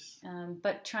 Absolutely, yes.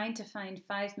 But trying to find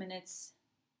 5 minutes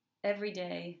every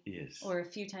day Yes. or a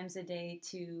few times a day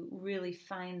to really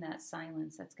find that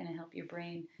silence that's going to help your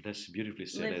brain That's beautifully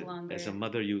said. live longer. As a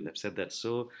mother, you have said that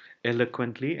so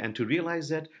eloquently. And to realize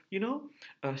that,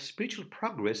 spiritual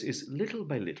progress is little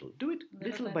by little. Do it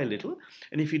little by little.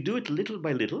 And if you do it little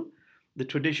by little, the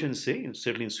traditions say, and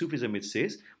certainly in Sufism it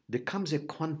says, there comes a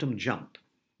quantum jump.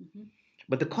 Mm-hmm.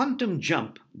 But the quantum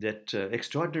jump, that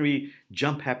extraordinary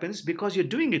jump happens because you're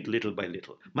doing it little by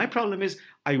little. My problem is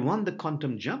I want the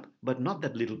quantum jump, but not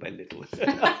that little by little.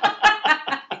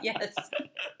 Yes.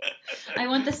 I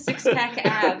want the 6-pack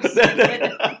abs,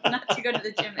 but not to go to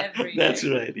the gym every day. That's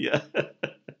right, yeah.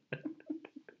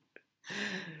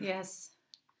 Yes.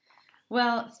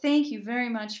 Well, thank you very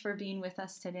much for being with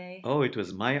us today. Oh, it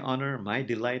was my honor, my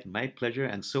delight, my pleasure,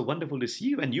 and so wonderful to see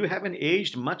you. And you haven't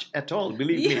aged much at all,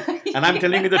 believe me. And I'm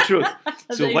telling you the truth.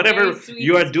 So Very whatever sweet.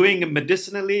 you are doing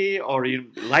medicinally or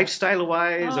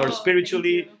lifestyle-wise or Oh,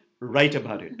 spiritually, thank you. write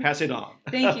about it. Pass it on.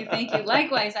 Thank you, thank you.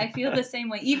 Likewise, I feel the same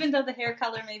way. Even though the hair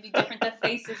color may be different, the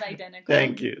face is identical.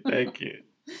 Thank you.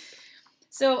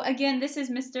 So again, this is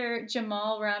Mr.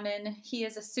 Jamal Rahman. He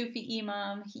is a Sufi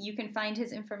Imam. You can find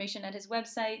his information at his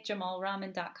website,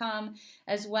 jamalrahman.com,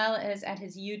 as well as at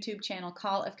his YouTube channel,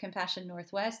 Call of Compassion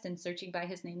Northwest, and searching by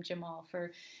his name, Jamal,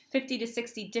 for 50 to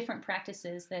 60 different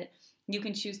practices that you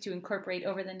can choose to incorporate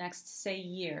over the next, say,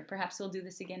 year. Perhaps we'll do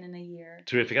this again in a year.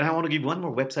 Terrific. And I want to give one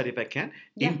more website if I can.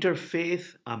 Yeah.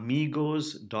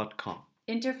 Interfaithamigos.com.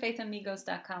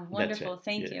 Interfaithamigos.com. Wonderful.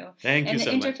 Thank you. Thank you and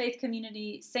so the much. Interfaith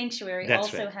Community Sanctuary That's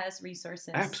also right. has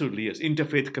resources. Absolutely, yes.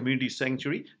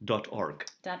 Interfaithcommunitysanctuary.org.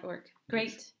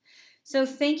 Great. Yes. So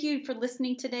thank you for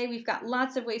listening today. We've got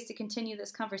lots of ways to continue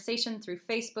this conversation through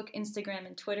Facebook, Instagram,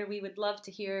 and Twitter. We would love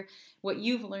to hear what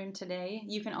you've learned today.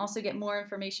 You can also get more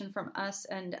information from us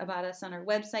and about us on our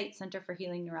website,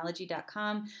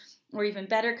 centerforhealingneurology.com, or even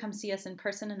better, come see us in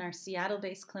person in our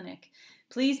Seattle-based clinic.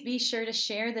 Please be sure to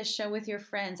share this show with your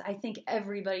friends. I think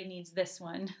everybody needs this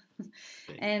one.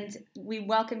 And we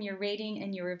welcome your rating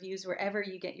and your reviews wherever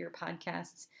you get your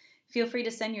podcasts. Feel free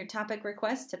to send your topic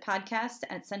requests to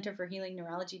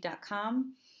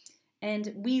podcast@centerforhealingneurology.com.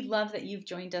 And we love that you've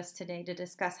joined us today to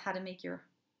discuss how to make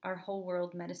our whole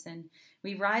world medicine.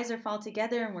 We rise or fall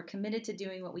together, and we're committed to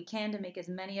doing what we can to make as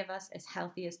many of us as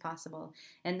healthy as possible.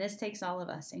 And this takes all of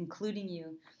us, including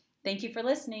you. Thank you for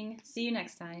listening. See you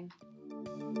next time.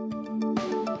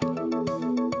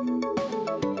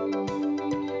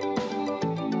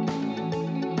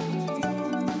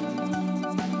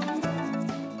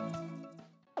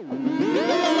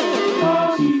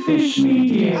 Partyfish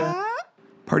Media.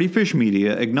 Partyfish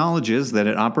Media acknowledges that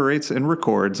it operates and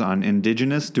records on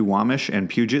indigenous Duwamish and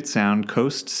Puget Sound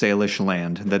Coast Salish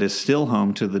land that is still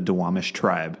home to the Duwamish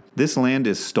tribe. This land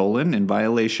is stolen in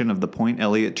violation of the Point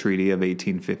Elliott Treaty of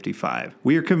 1855.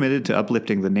 We are committed to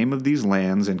uplifting the name of these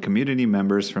lands and community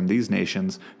members from these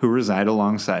nations who reside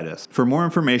alongside us. For more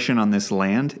information on this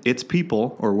land, its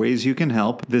people, or ways you can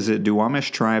help, visit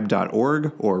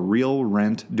duwamishtribe.org or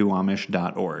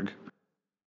realrentduwamish.org.